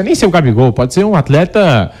jogador, não precisa nem ser o Gabigol, pode ser um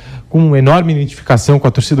atleta com enorme identificação com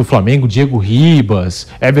a torcida do Flamengo, Diego Ribas,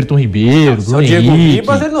 Everton Ribeiro, Bruno Henrique. Diego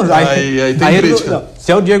Ribas, ele não joga. Aí tem crítica.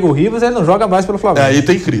 Se é o Diego Ribas, ele não joga mais pelo Flamengo. Aí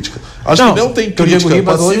tem crítica. Acho que não tem crítica, é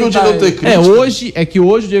passível de não ter crítica.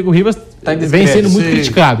 Hoje o Diego Ribas vem sendo muito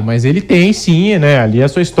criticado, mas ele tem sim, né, ali a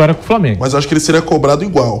sua história com o Flamengo. Mas eu acho que ele seria cobrado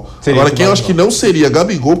igual. Agora, quem eu acho que não seria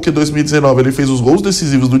Gabigol, porque em 2019 ele fez os gols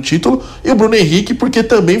decisivos do título, e o Bruno Henrique, porque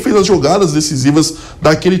também fez as jogadas decisivas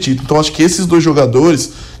daquele título. Então acho que esses dois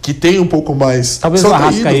jogadores que têm um pouco mais... Talvez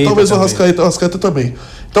o Arrascaeta também.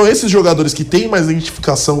 Então esses jogadores que têm mais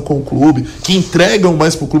identificação com o clube, que entregam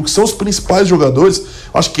mais pro clube, que são os principais jogadores,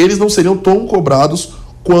 acho que eles não seriam tão cobrados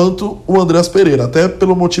quanto o Andreas Pereira, até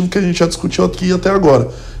pelo motivo que a gente já discutiu aqui até agora,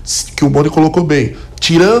 que o Boni colocou bem.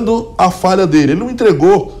 Tirando a falha dele, ele não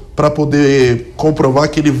entregou para poder comprovar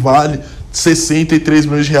que ele vale 63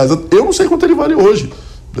 milhões de reais. Eu não sei quanto ele vale hoje.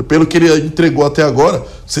 Pelo que ele entregou até agora,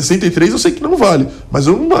 63 eu sei que não vale, mas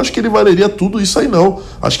eu não acho que ele valeria tudo isso aí não.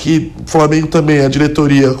 Acho que o Flamengo também, a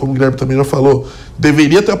diretoria, como o Guilherme também já falou,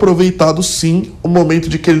 deveria ter aproveitado sim o momento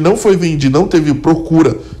de que ele não foi vendido, não teve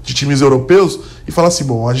procura de times europeus, e falar assim,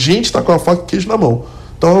 bom, a gente tá com a faca e queijo na mão.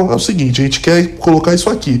 Então é o seguinte, a gente quer colocar isso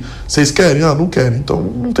aqui. Vocês querem? Não querem. Então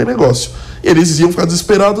não tem negócio. E eles iam ficar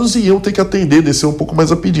desesperados e iam ter que atender, descer um pouco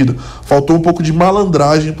mais a pedida. Faltou um pouco de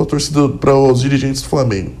malandragem para a torcida, para os dirigentes do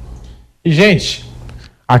Flamengo. E, gente,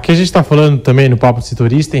 aqui a gente está falando também no Papo de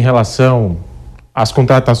Setorista em relação às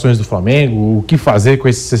contratações do Flamengo, o que fazer com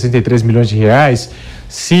esses 63 milhões de reais,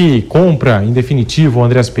 se compra em definitivo o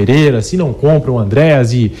Andreas Pereira, se não compra o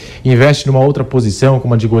Andreas e investe numa outra posição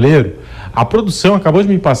como a de goleiro. A produção acabou de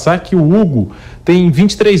me passar que o Hugo tem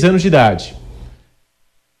 23 anos de idade.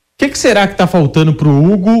 O que será que está faltando para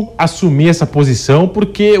o Hugo assumir essa posição?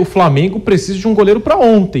 Porque o Flamengo precisa de um goleiro para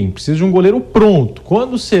ontem, precisa de um goleiro pronto.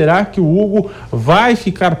 Quando será que o Hugo vai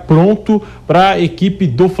ficar pronto para a equipe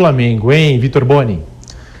do Flamengo, hein, Vitor Boni?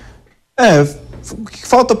 O que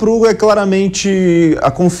falta para o Hugo é claramente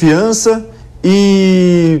a confiança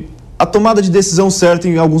e a tomada de decisão certa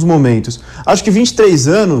em alguns momentos. Acho que 23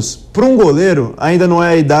 anos, para um goleiro, ainda não é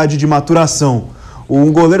a idade de maturação. Um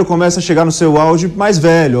goleiro começa a chegar no seu auge mais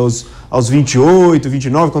velho, aos 28,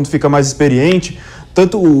 29, quando fica mais experiente.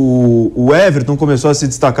 Tanto o Everton começou a se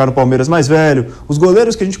destacar no Palmeiras mais velho. Os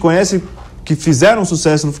goleiros que a gente conhece, que fizeram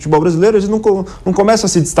sucesso no futebol brasileiro, eles não começam a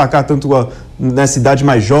se destacar tanto nessa idade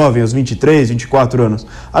mais jovem, aos 23, 24 anos.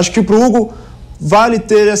 Acho que para o Hugo vale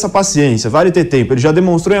ter essa paciência, vale ter tempo. Ele já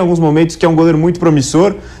demonstrou em alguns momentos que é um goleiro muito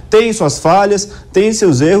promissor, tem suas falhas, tem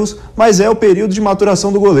seus erros, mas é o período de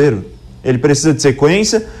maturação do goleiro. Ele precisa de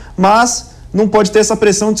sequência, mas não pode ter essa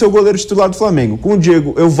pressão de ser o goleiro titular do Flamengo. Com o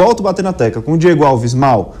Diego, eu volto a bater na tecla, com o Diego Alves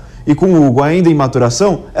mal e com o Hugo ainda em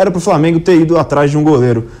maturação, era para o Flamengo ter ido atrás de um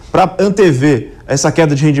goleiro para antever essa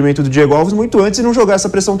queda de rendimento do Diego Alves muito antes e não jogar essa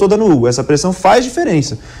pressão toda no Hugo. Essa pressão faz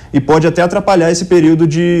diferença e pode até atrapalhar esse período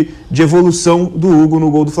de evolução do Hugo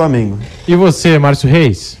no gol do Flamengo. E você, Márcio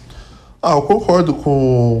Reis? Eu concordo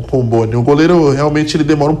com o Boni. O goleiro realmente ele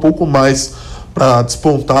demora um pouco mais para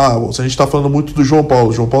despontar. Se a gente está falando muito do João Paulo.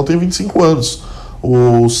 O João Paulo tem 25 anos,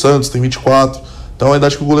 o Santos tem 24. Então é a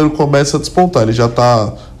idade que o goleiro começa a despontar. Ele já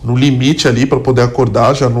está no limite ali para poder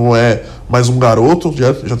acordar, já não é mais um garoto,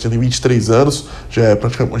 já tem 23 anos, já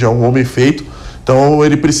é um homem feito. Então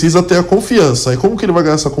ele precisa ter a confiança. E como que ele vai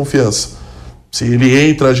ganhar essa confiança? Se ele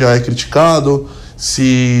entra, já é criticado.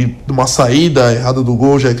 Se uma saída errada do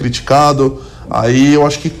gol já é criticado. Aí eu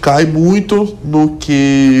acho que cai muito no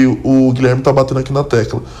que o Guilherme está batendo aqui na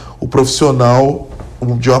tecla. O profissional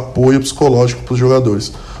de apoio psicológico para os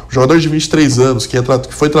jogadores. O jogador de 23 anos, que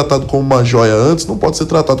foi tratado como uma joia antes, não pode ser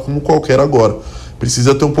tratado como qualquer agora.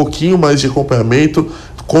 Precisa ter um pouquinho mais de acompanhamento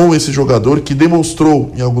com esse jogador que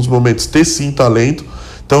demonstrou, em alguns momentos, ter sim talento.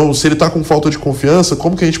 Então, se ele está com falta de confiança,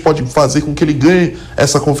 como que a gente pode fazer com que ele ganhe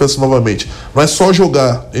essa confiança novamente? Não é só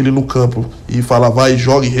jogar ele no campo e falar, vai,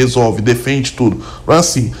 joga e resolve, defende tudo. Não é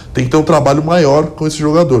assim. Tem que ter um trabalho maior com esse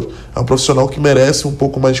jogador. É um profissional que merece um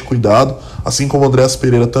pouco mais de cuidado, assim como o Andreas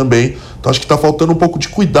Pereira também. Então, acho que está faltando um pouco de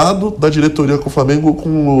cuidado da diretoria com o Flamengo,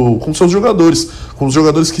 com seus jogadores, com os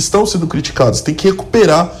jogadores que estão sendo criticados. Tem que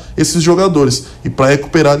recuperar esses jogadores. E para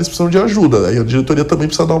recuperar, eles precisam de ajuda. Aí a diretoria também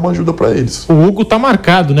precisa dar uma ajuda para eles. O Hugo tá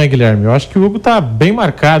marcado, né, Guilherme? Eu acho que o Hugo tá bem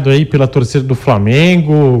marcado aí pela torcida do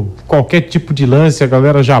Flamengo. Qualquer tipo de lance, a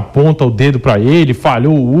galera já aponta o dedo para ele.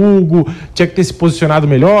 Falhou o Hugo, tinha que ter se posicionado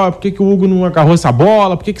melhor. Por que o Hugo não agarrou essa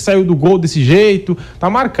bola? Por que saiu do gol desse jeito? Tá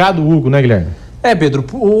marcado o Hugo, né, Guilherme? Pedro,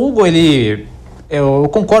 o Hugo, eu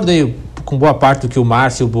concordo aí com boa parte do que o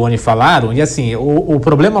Márcio e o Boni falaram, e assim, o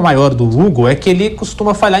problema maior do Hugo é que ele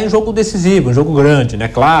costuma falhar em jogo decisivo, em jogo grande, né,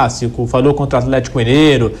 clássico, falhou contra o Atlético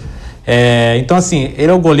Mineiro, então assim,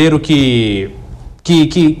 ele é um goleiro que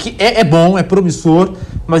é bom, é promissor,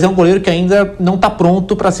 mas é um goleiro que ainda não está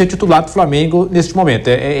pronto para ser titular do Flamengo neste momento,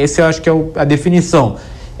 esse eu acho que é a definição,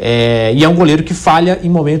 e é um goleiro que falha em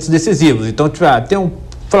momentos decisivos, então tem um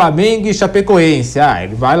Flamengo e Chapecoense,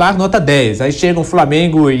 ele vai lá, nota 10, aí chega um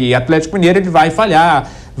Flamengo e Atlético Mineiro, ele vai falhar,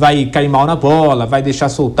 vai cair mal na bola, vai deixar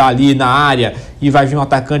soltar ali na área e vai vir um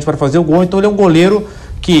atacante para fazer o gol, então ele é um goleiro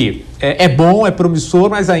que é bom, é promissor,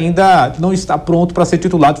 mas ainda não está pronto para ser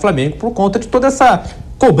titular do Flamengo por conta de toda essa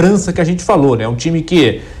cobrança que a gente falou, né? Um time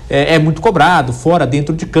que é muito cobrado, fora,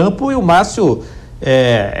 dentro de campo, e o Márcio...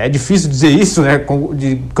 É difícil dizer isso, né? Que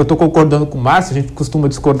eu estou concordando com o Márcio, a gente costuma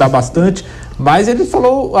discordar bastante, mas ele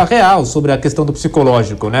falou a real sobre a questão do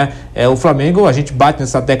psicológico, né? O Flamengo, a gente bate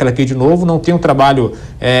nessa tecla aqui de novo, não tem um trabalho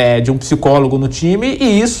de um psicólogo no time,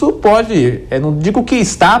 e isso pode, não digo que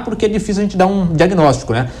está, porque é difícil a gente dar um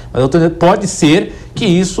diagnóstico, né? Mas pode ser que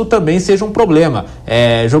isso também seja um problema.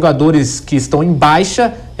 Jogadores que estão em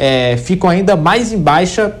baixa ficam ainda mais em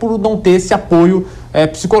baixa por não ter esse apoio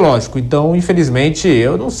psicológico. Então, infelizmente,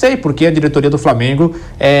 eu não sei porque a diretoria do Flamengo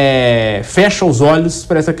fecha os olhos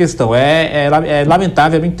para essa questão. É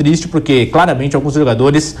lamentável, é bem triste, porque claramente alguns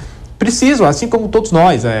jogadores precisam, assim como todos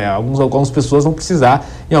nós, algumas pessoas vão precisar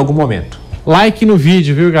em algum momento. Like no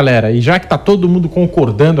vídeo, viu, galera? E já que tá todo mundo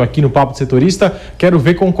concordando aqui no Papo de Setorista, quero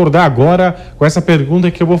ver concordar agora com essa pergunta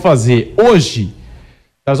que eu vou fazer. Hoje,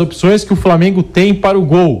 das opções que o Flamengo tem para o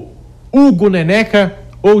gol, Hugo Neneca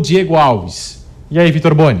ou Diego Alves? E aí,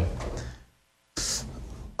 Vitor Boni?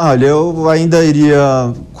 Olha, eu ainda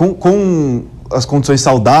iria com as condições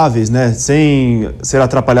saudáveis, né, sem ser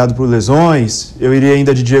atrapalhado por lesões, eu iria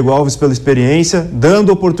ainda de Diego Alves pela experiência, dando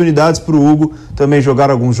oportunidades para o Hugo também jogar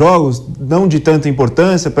alguns jogos, não de tanta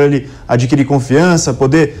importância, para ele adquirir confiança,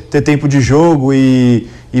 poder ter tempo de jogo e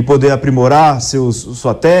poder aprimorar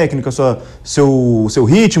sua técnica, seu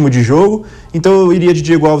ritmo de jogo. Então eu iria de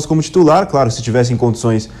Diego Alves como titular, claro, se tivesse em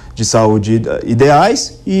condições de saúde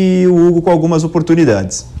ideais, e o Hugo com algumas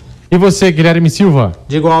oportunidades. E você, Guilherme Silva?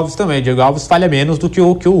 Diego Alves também. Diego Alves falha menos do que o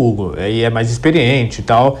Hugo. E é mais experiente e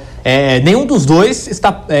tal. Nenhum dos dois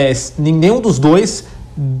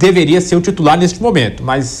deveria ser o titular neste momento.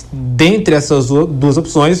 Mas dentre essas duas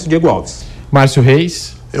opções, Diego Alves. Márcio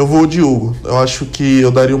Reis? Eu vou de Hugo. Eu acho que eu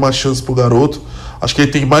daria uma chance pro garoto. Acho que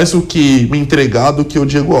ele tem mais o que me entregar do que o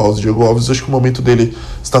Diego Alves. O Diego Alves, acho que o momento dele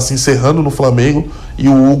está se encerrando no Flamengo, e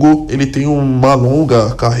o Hugo, ele tem uma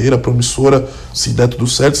longa carreira promissora, se der tudo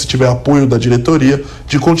certo, se tiver apoio da diretoria,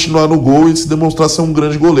 de continuar no gol e se demonstrar ser um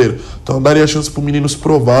grande goleiro. Então eu daria a chance pro menino se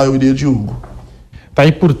provar, eu iria de Hugo. Tá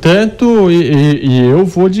aí, portanto, e eu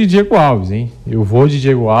vou de Diego Alves, hein? Eu vou de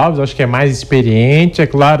Diego Alves, acho que é mais experiente, é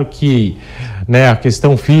claro que, né, a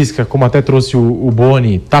questão física, como até trouxe o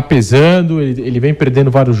Boni, tá pesando, ele vem perdendo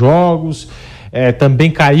vários jogos, também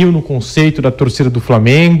caiu no conceito da torcida do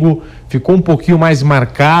Flamengo, ficou um pouquinho mais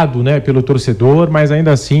marcado, né, pelo torcedor, mas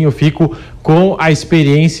ainda assim eu fico com a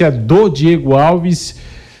experiência do Diego Alves.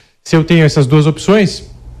 Se eu tenho essas duas opções,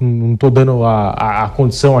 não estou dando a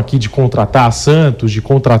condição aqui de contratar a Santos, de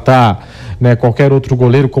contratar, né, qualquer outro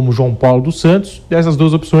goleiro como o João Paulo dos Santos. Dessas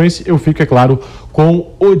duas opções eu fico, é claro, com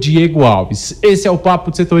o Diego Alves. Esse é o Papo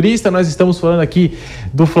de Setorista, nós estamos falando aqui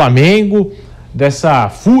do Flamengo, dessa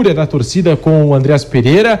fúria da torcida com o Andreas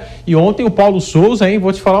Pereira, e ontem o Paulo Souza, hein,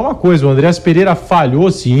 vou te falar uma coisa, o Andreas Pereira falhou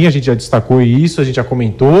sim, a gente já destacou isso, a gente já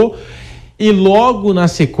comentou, e logo na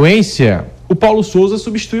sequência o Paulo Souza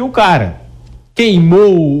substituiu o cara.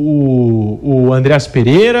 Queimou o Andreas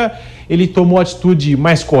Pereira, ele tomou a atitude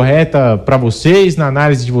mais correta para vocês, na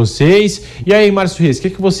análise de vocês. E aí, Márcio Reis, o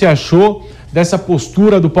que você achou dessa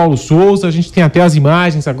postura do Paulo Souza? A gente tem até as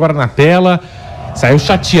imagens agora na tela. saiu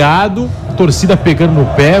chateado, torcida pegando no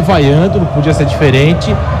pé, vaiando, não podia ser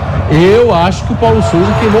diferente. Eu acho que o Paulo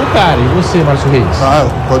Souza queimou o cara. E você, Márcio Reis? Eu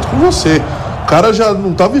concordo com você. O cara já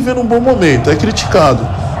não tá vivendo um bom momento, é criticado.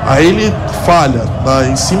 Aí ele falha,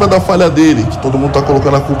 em cima da falha dele, que todo mundo tá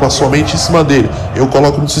colocando a culpa somente em cima dele. Eu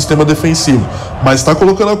coloco no sistema defensivo, mas tá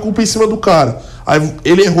colocando a culpa em cima do cara. Aí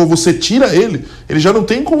ele errou, você tira ele já não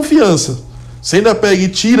tem confiança. Você ainda pega e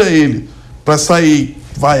tira ele pra sair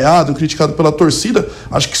vaiado, criticado pela torcida,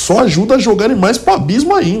 acho que só ajuda a jogar ele mais pro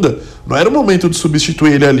abismo ainda. Não era o momento de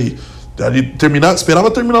substituir ele ali.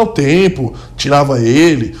 Esperava terminar o tempo, tirava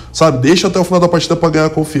ele, sabe? Deixa até o final da partida para ganhar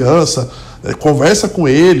confiança, conversa com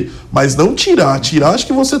ele, mas não tirar. Acho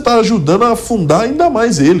que você tá ajudando a afundar ainda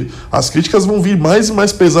mais ele. As críticas vão vir mais e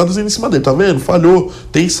mais pesadas em cima dele, tá vendo? Falhou,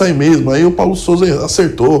 tem que sair mesmo. Aí o Paulo Souza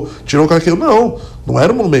acertou, tirou o cara que não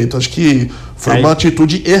era o momento. Acho que foi uma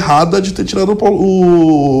atitude errada de ter tirado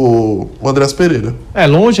o Andreas Pereira.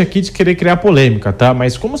 Longe aqui de querer criar polêmica, tá?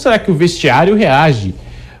 Mas como será que o vestiário reage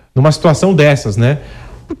numa situação dessas, né?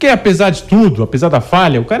 Porque apesar de tudo, apesar da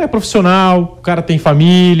falha, o cara é profissional, o cara tem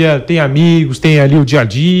família, tem amigos, tem ali o dia a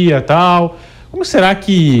dia e tal. Como será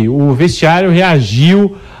que o vestiário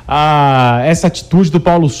reagiu a essa atitude do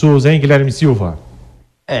Paulo Souza, hein, Guilherme Silva?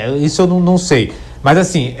 Isso eu não sei. Mas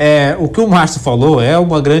assim, o que o Márcio falou é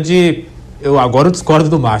uma grande... Agora eu discordo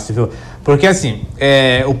do Márcio, viu? Porque assim,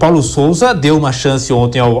 o Paulo Souza deu uma chance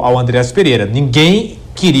ontem ao Andreas Pereira. Ninguém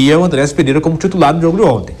queria o Andreas Pereira como titular no jogo de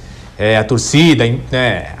ontem. A torcida,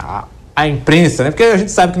 a imprensa, né? Porque a gente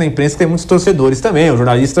sabe que na imprensa tem muitos torcedores também, o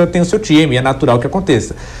jornalista tem o seu time, é natural que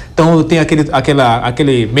aconteça. Então tem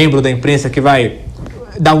aquele membro da imprensa que vai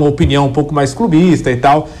dar uma opinião um pouco mais clubista e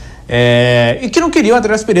tal, e que não queria o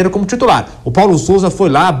Andreas Pereira como titular. O Paulo Souza foi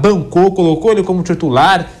lá, bancou, colocou ele como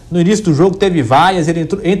titular, no início do jogo teve vaias, ele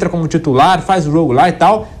entra como titular, faz o jogo lá e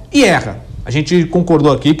tal, e erra. A gente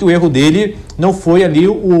concordou aqui que o erro dele não foi ali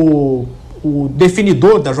o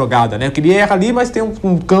definidor da jogada, né? Que ele erra ali, mas tem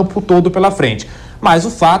um campo todo pela frente. Mas o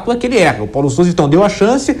fato é que ele erra. O Paulo Souza então deu a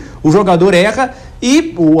chance, o jogador erra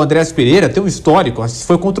e o Andreas Pereira tem um histórico,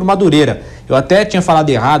 foi contra o Madureira. Eu até tinha falado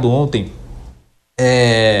errado ontem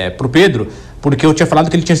pro Pedro, porque eu tinha falado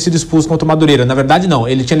que ele tinha sido expulso contra o Madureira. Na verdade, não.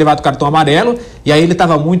 Ele tinha levado cartão amarelo e aí ele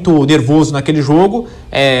estava muito nervoso naquele jogo.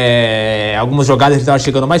 Algumas jogadas ele estava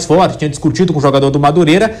chegando mais forte, tinha discutido com o jogador do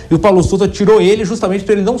Madureira e o Paulo Souza tirou ele justamente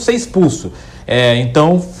para ele não ser expulso.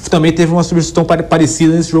 Então, também teve uma substituição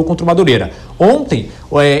parecida nesse jogo contra o Madureira. Ontem,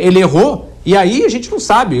 ele errou. E aí a gente não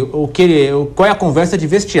sabe qual é a conversa de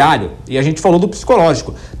vestiário. E a gente falou do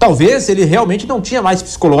psicológico. Talvez ele realmente não tinha mais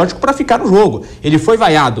psicológico para ficar no jogo. Ele foi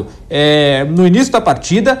vaiado no início da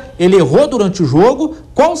partida, ele errou durante o jogo.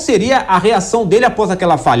 Qual seria a reação dele após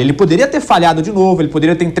aquela falha? Ele poderia ter falhado de novo, ele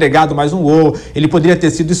poderia ter entregado mais um gol, ele poderia ter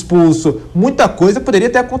sido expulso. Muita coisa poderia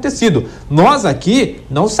ter acontecido. Nós aqui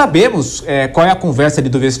não sabemos qual é a conversa ali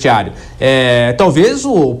do vestiário. Talvez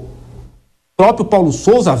o próprio Paulo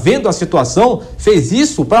Souza, vendo a situação, fez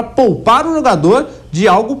isso para poupar o jogador de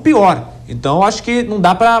algo pior. Então, acho que não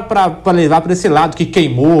dá para levar para esse lado que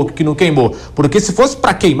queimou, que não queimou. Porque se fosse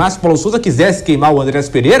para queimar, se o Paulo Souza quisesse queimar o Andreas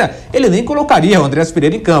Pereira, ele nem colocaria o Andreas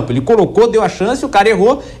Pereira em campo. Ele colocou, deu a chance, o cara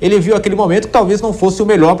errou, ele viu aquele momento que talvez não fosse o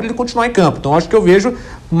melhor para ele continuar em campo. Então, acho que eu vejo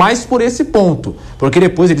mais por esse ponto. Porque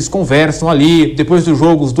depois eles conversam ali, depois do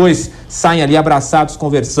jogo os dois saem ali abraçados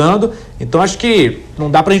conversando. Então, acho que não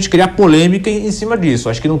dá pra gente criar polêmica em cima disso.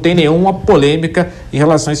 Acho que não tem nenhuma polêmica em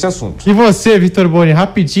relação a esse assunto. E você, Vitor Boni,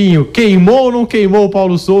 rapidinho, queimou ou não queimou o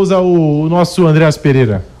Paulo Souza, o nosso Andreas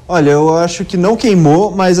Pereira? Olha, eu acho que não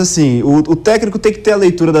queimou, mas assim, o técnico tem que ter a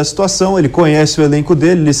leitura da situação, ele conhece o elenco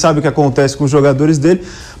dele, ele sabe o que acontece com os jogadores dele,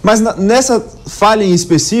 mas nessa falha em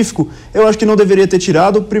específico, eu acho que não deveria ter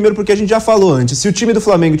tirado, primeiro porque a gente já falou antes, se o time do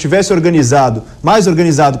Flamengo tivesse mais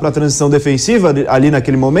organizado para a transição defensiva ali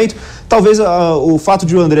naquele momento, talvez o fato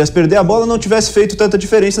de o Andreas perder a bola não tivesse feito tanta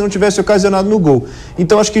diferença, não tivesse ocasionado no gol.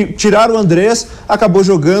 Então acho que tirar o Andreas acabou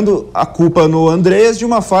jogando a culpa no Andreas de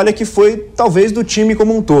uma falha que foi talvez do time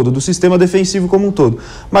como um todo, do sistema defensivo como um todo.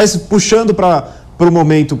 Mas puxando para o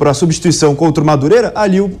momento, para a substituição contra o Madureira,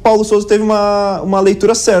 ali o Paulo Souza teve uma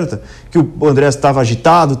leitura certa, que o Andreas estava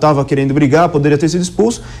agitado, estava querendo brigar, poderia ter sido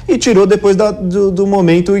expulso, e tirou depois do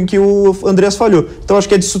momento em que o Andreas falhou. Então acho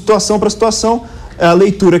que é de situação para situação, é a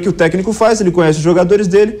leitura que o técnico faz, ele conhece os jogadores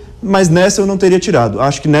dele, mas nessa eu não teria tirado,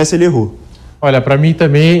 acho que nessa ele errou. Olha, para mim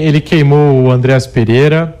também ele queimou o Andreas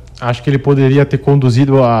Pereira, acho que ele poderia ter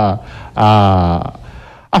conduzido a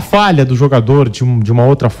falha do jogador de uma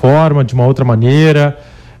outra forma, de uma outra maneira.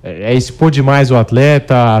 expor demais o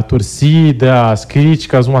atleta, a torcida, as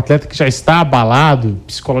críticas, um atleta que já está abalado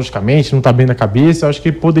psicologicamente, não está bem na cabeça. Eu acho que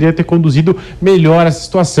ele poderia ter conduzido melhor essa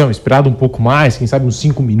situação, esperado um pouco mais, quem sabe uns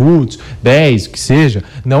 5 minutos, 10, o que seja,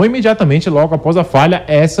 não imediatamente logo após a falha.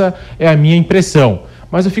 Essa é a minha impressão.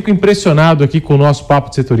 Mas eu fico impressionado aqui com o nosso Papo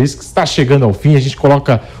de Setorista, que está chegando ao fim. A gente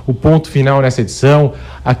coloca o ponto final nessa edição.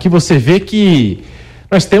 Aqui você vê que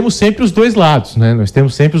nós temos sempre os dois lados, né? Nós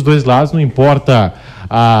temos sempre os dois lados, não importa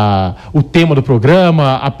o tema do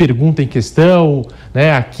programa, a pergunta em questão,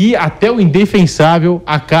 né? Aqui até o indefensável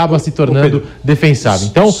acaba se tornando defensável.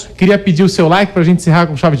 Então, queria pedir o seu like para a gente encerrar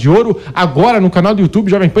com chave de ouro. Agora no canal do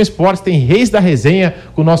YouTube Jovem Pan Esportes tem Reis da Resenha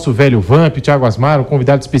com o nosso velho Vamp, Thiago Asmar, um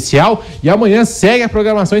convidado especial. E amanhã segue a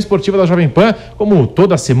programação esportiva da Jovem Pan, como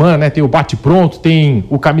toda semana, né? Tem o Bate Pronto, tem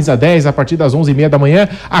o Camisa 10 a partir das 11h30 da manhã,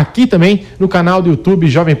 aqui também no canal do YouTube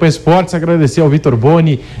Jovem Pan Esportes. Agradecer ao Vitor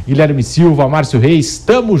Boni, Guilherme Silva, Márcio Reis.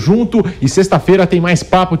 Tamo junto e sexta-feira tem mais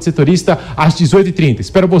Papo de Setorista às 18h30.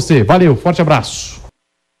 Espero você. Valeu, forte abraço.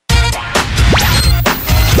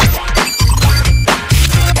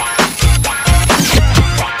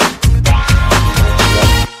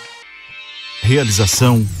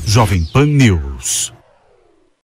 Realização Jovem Pan News.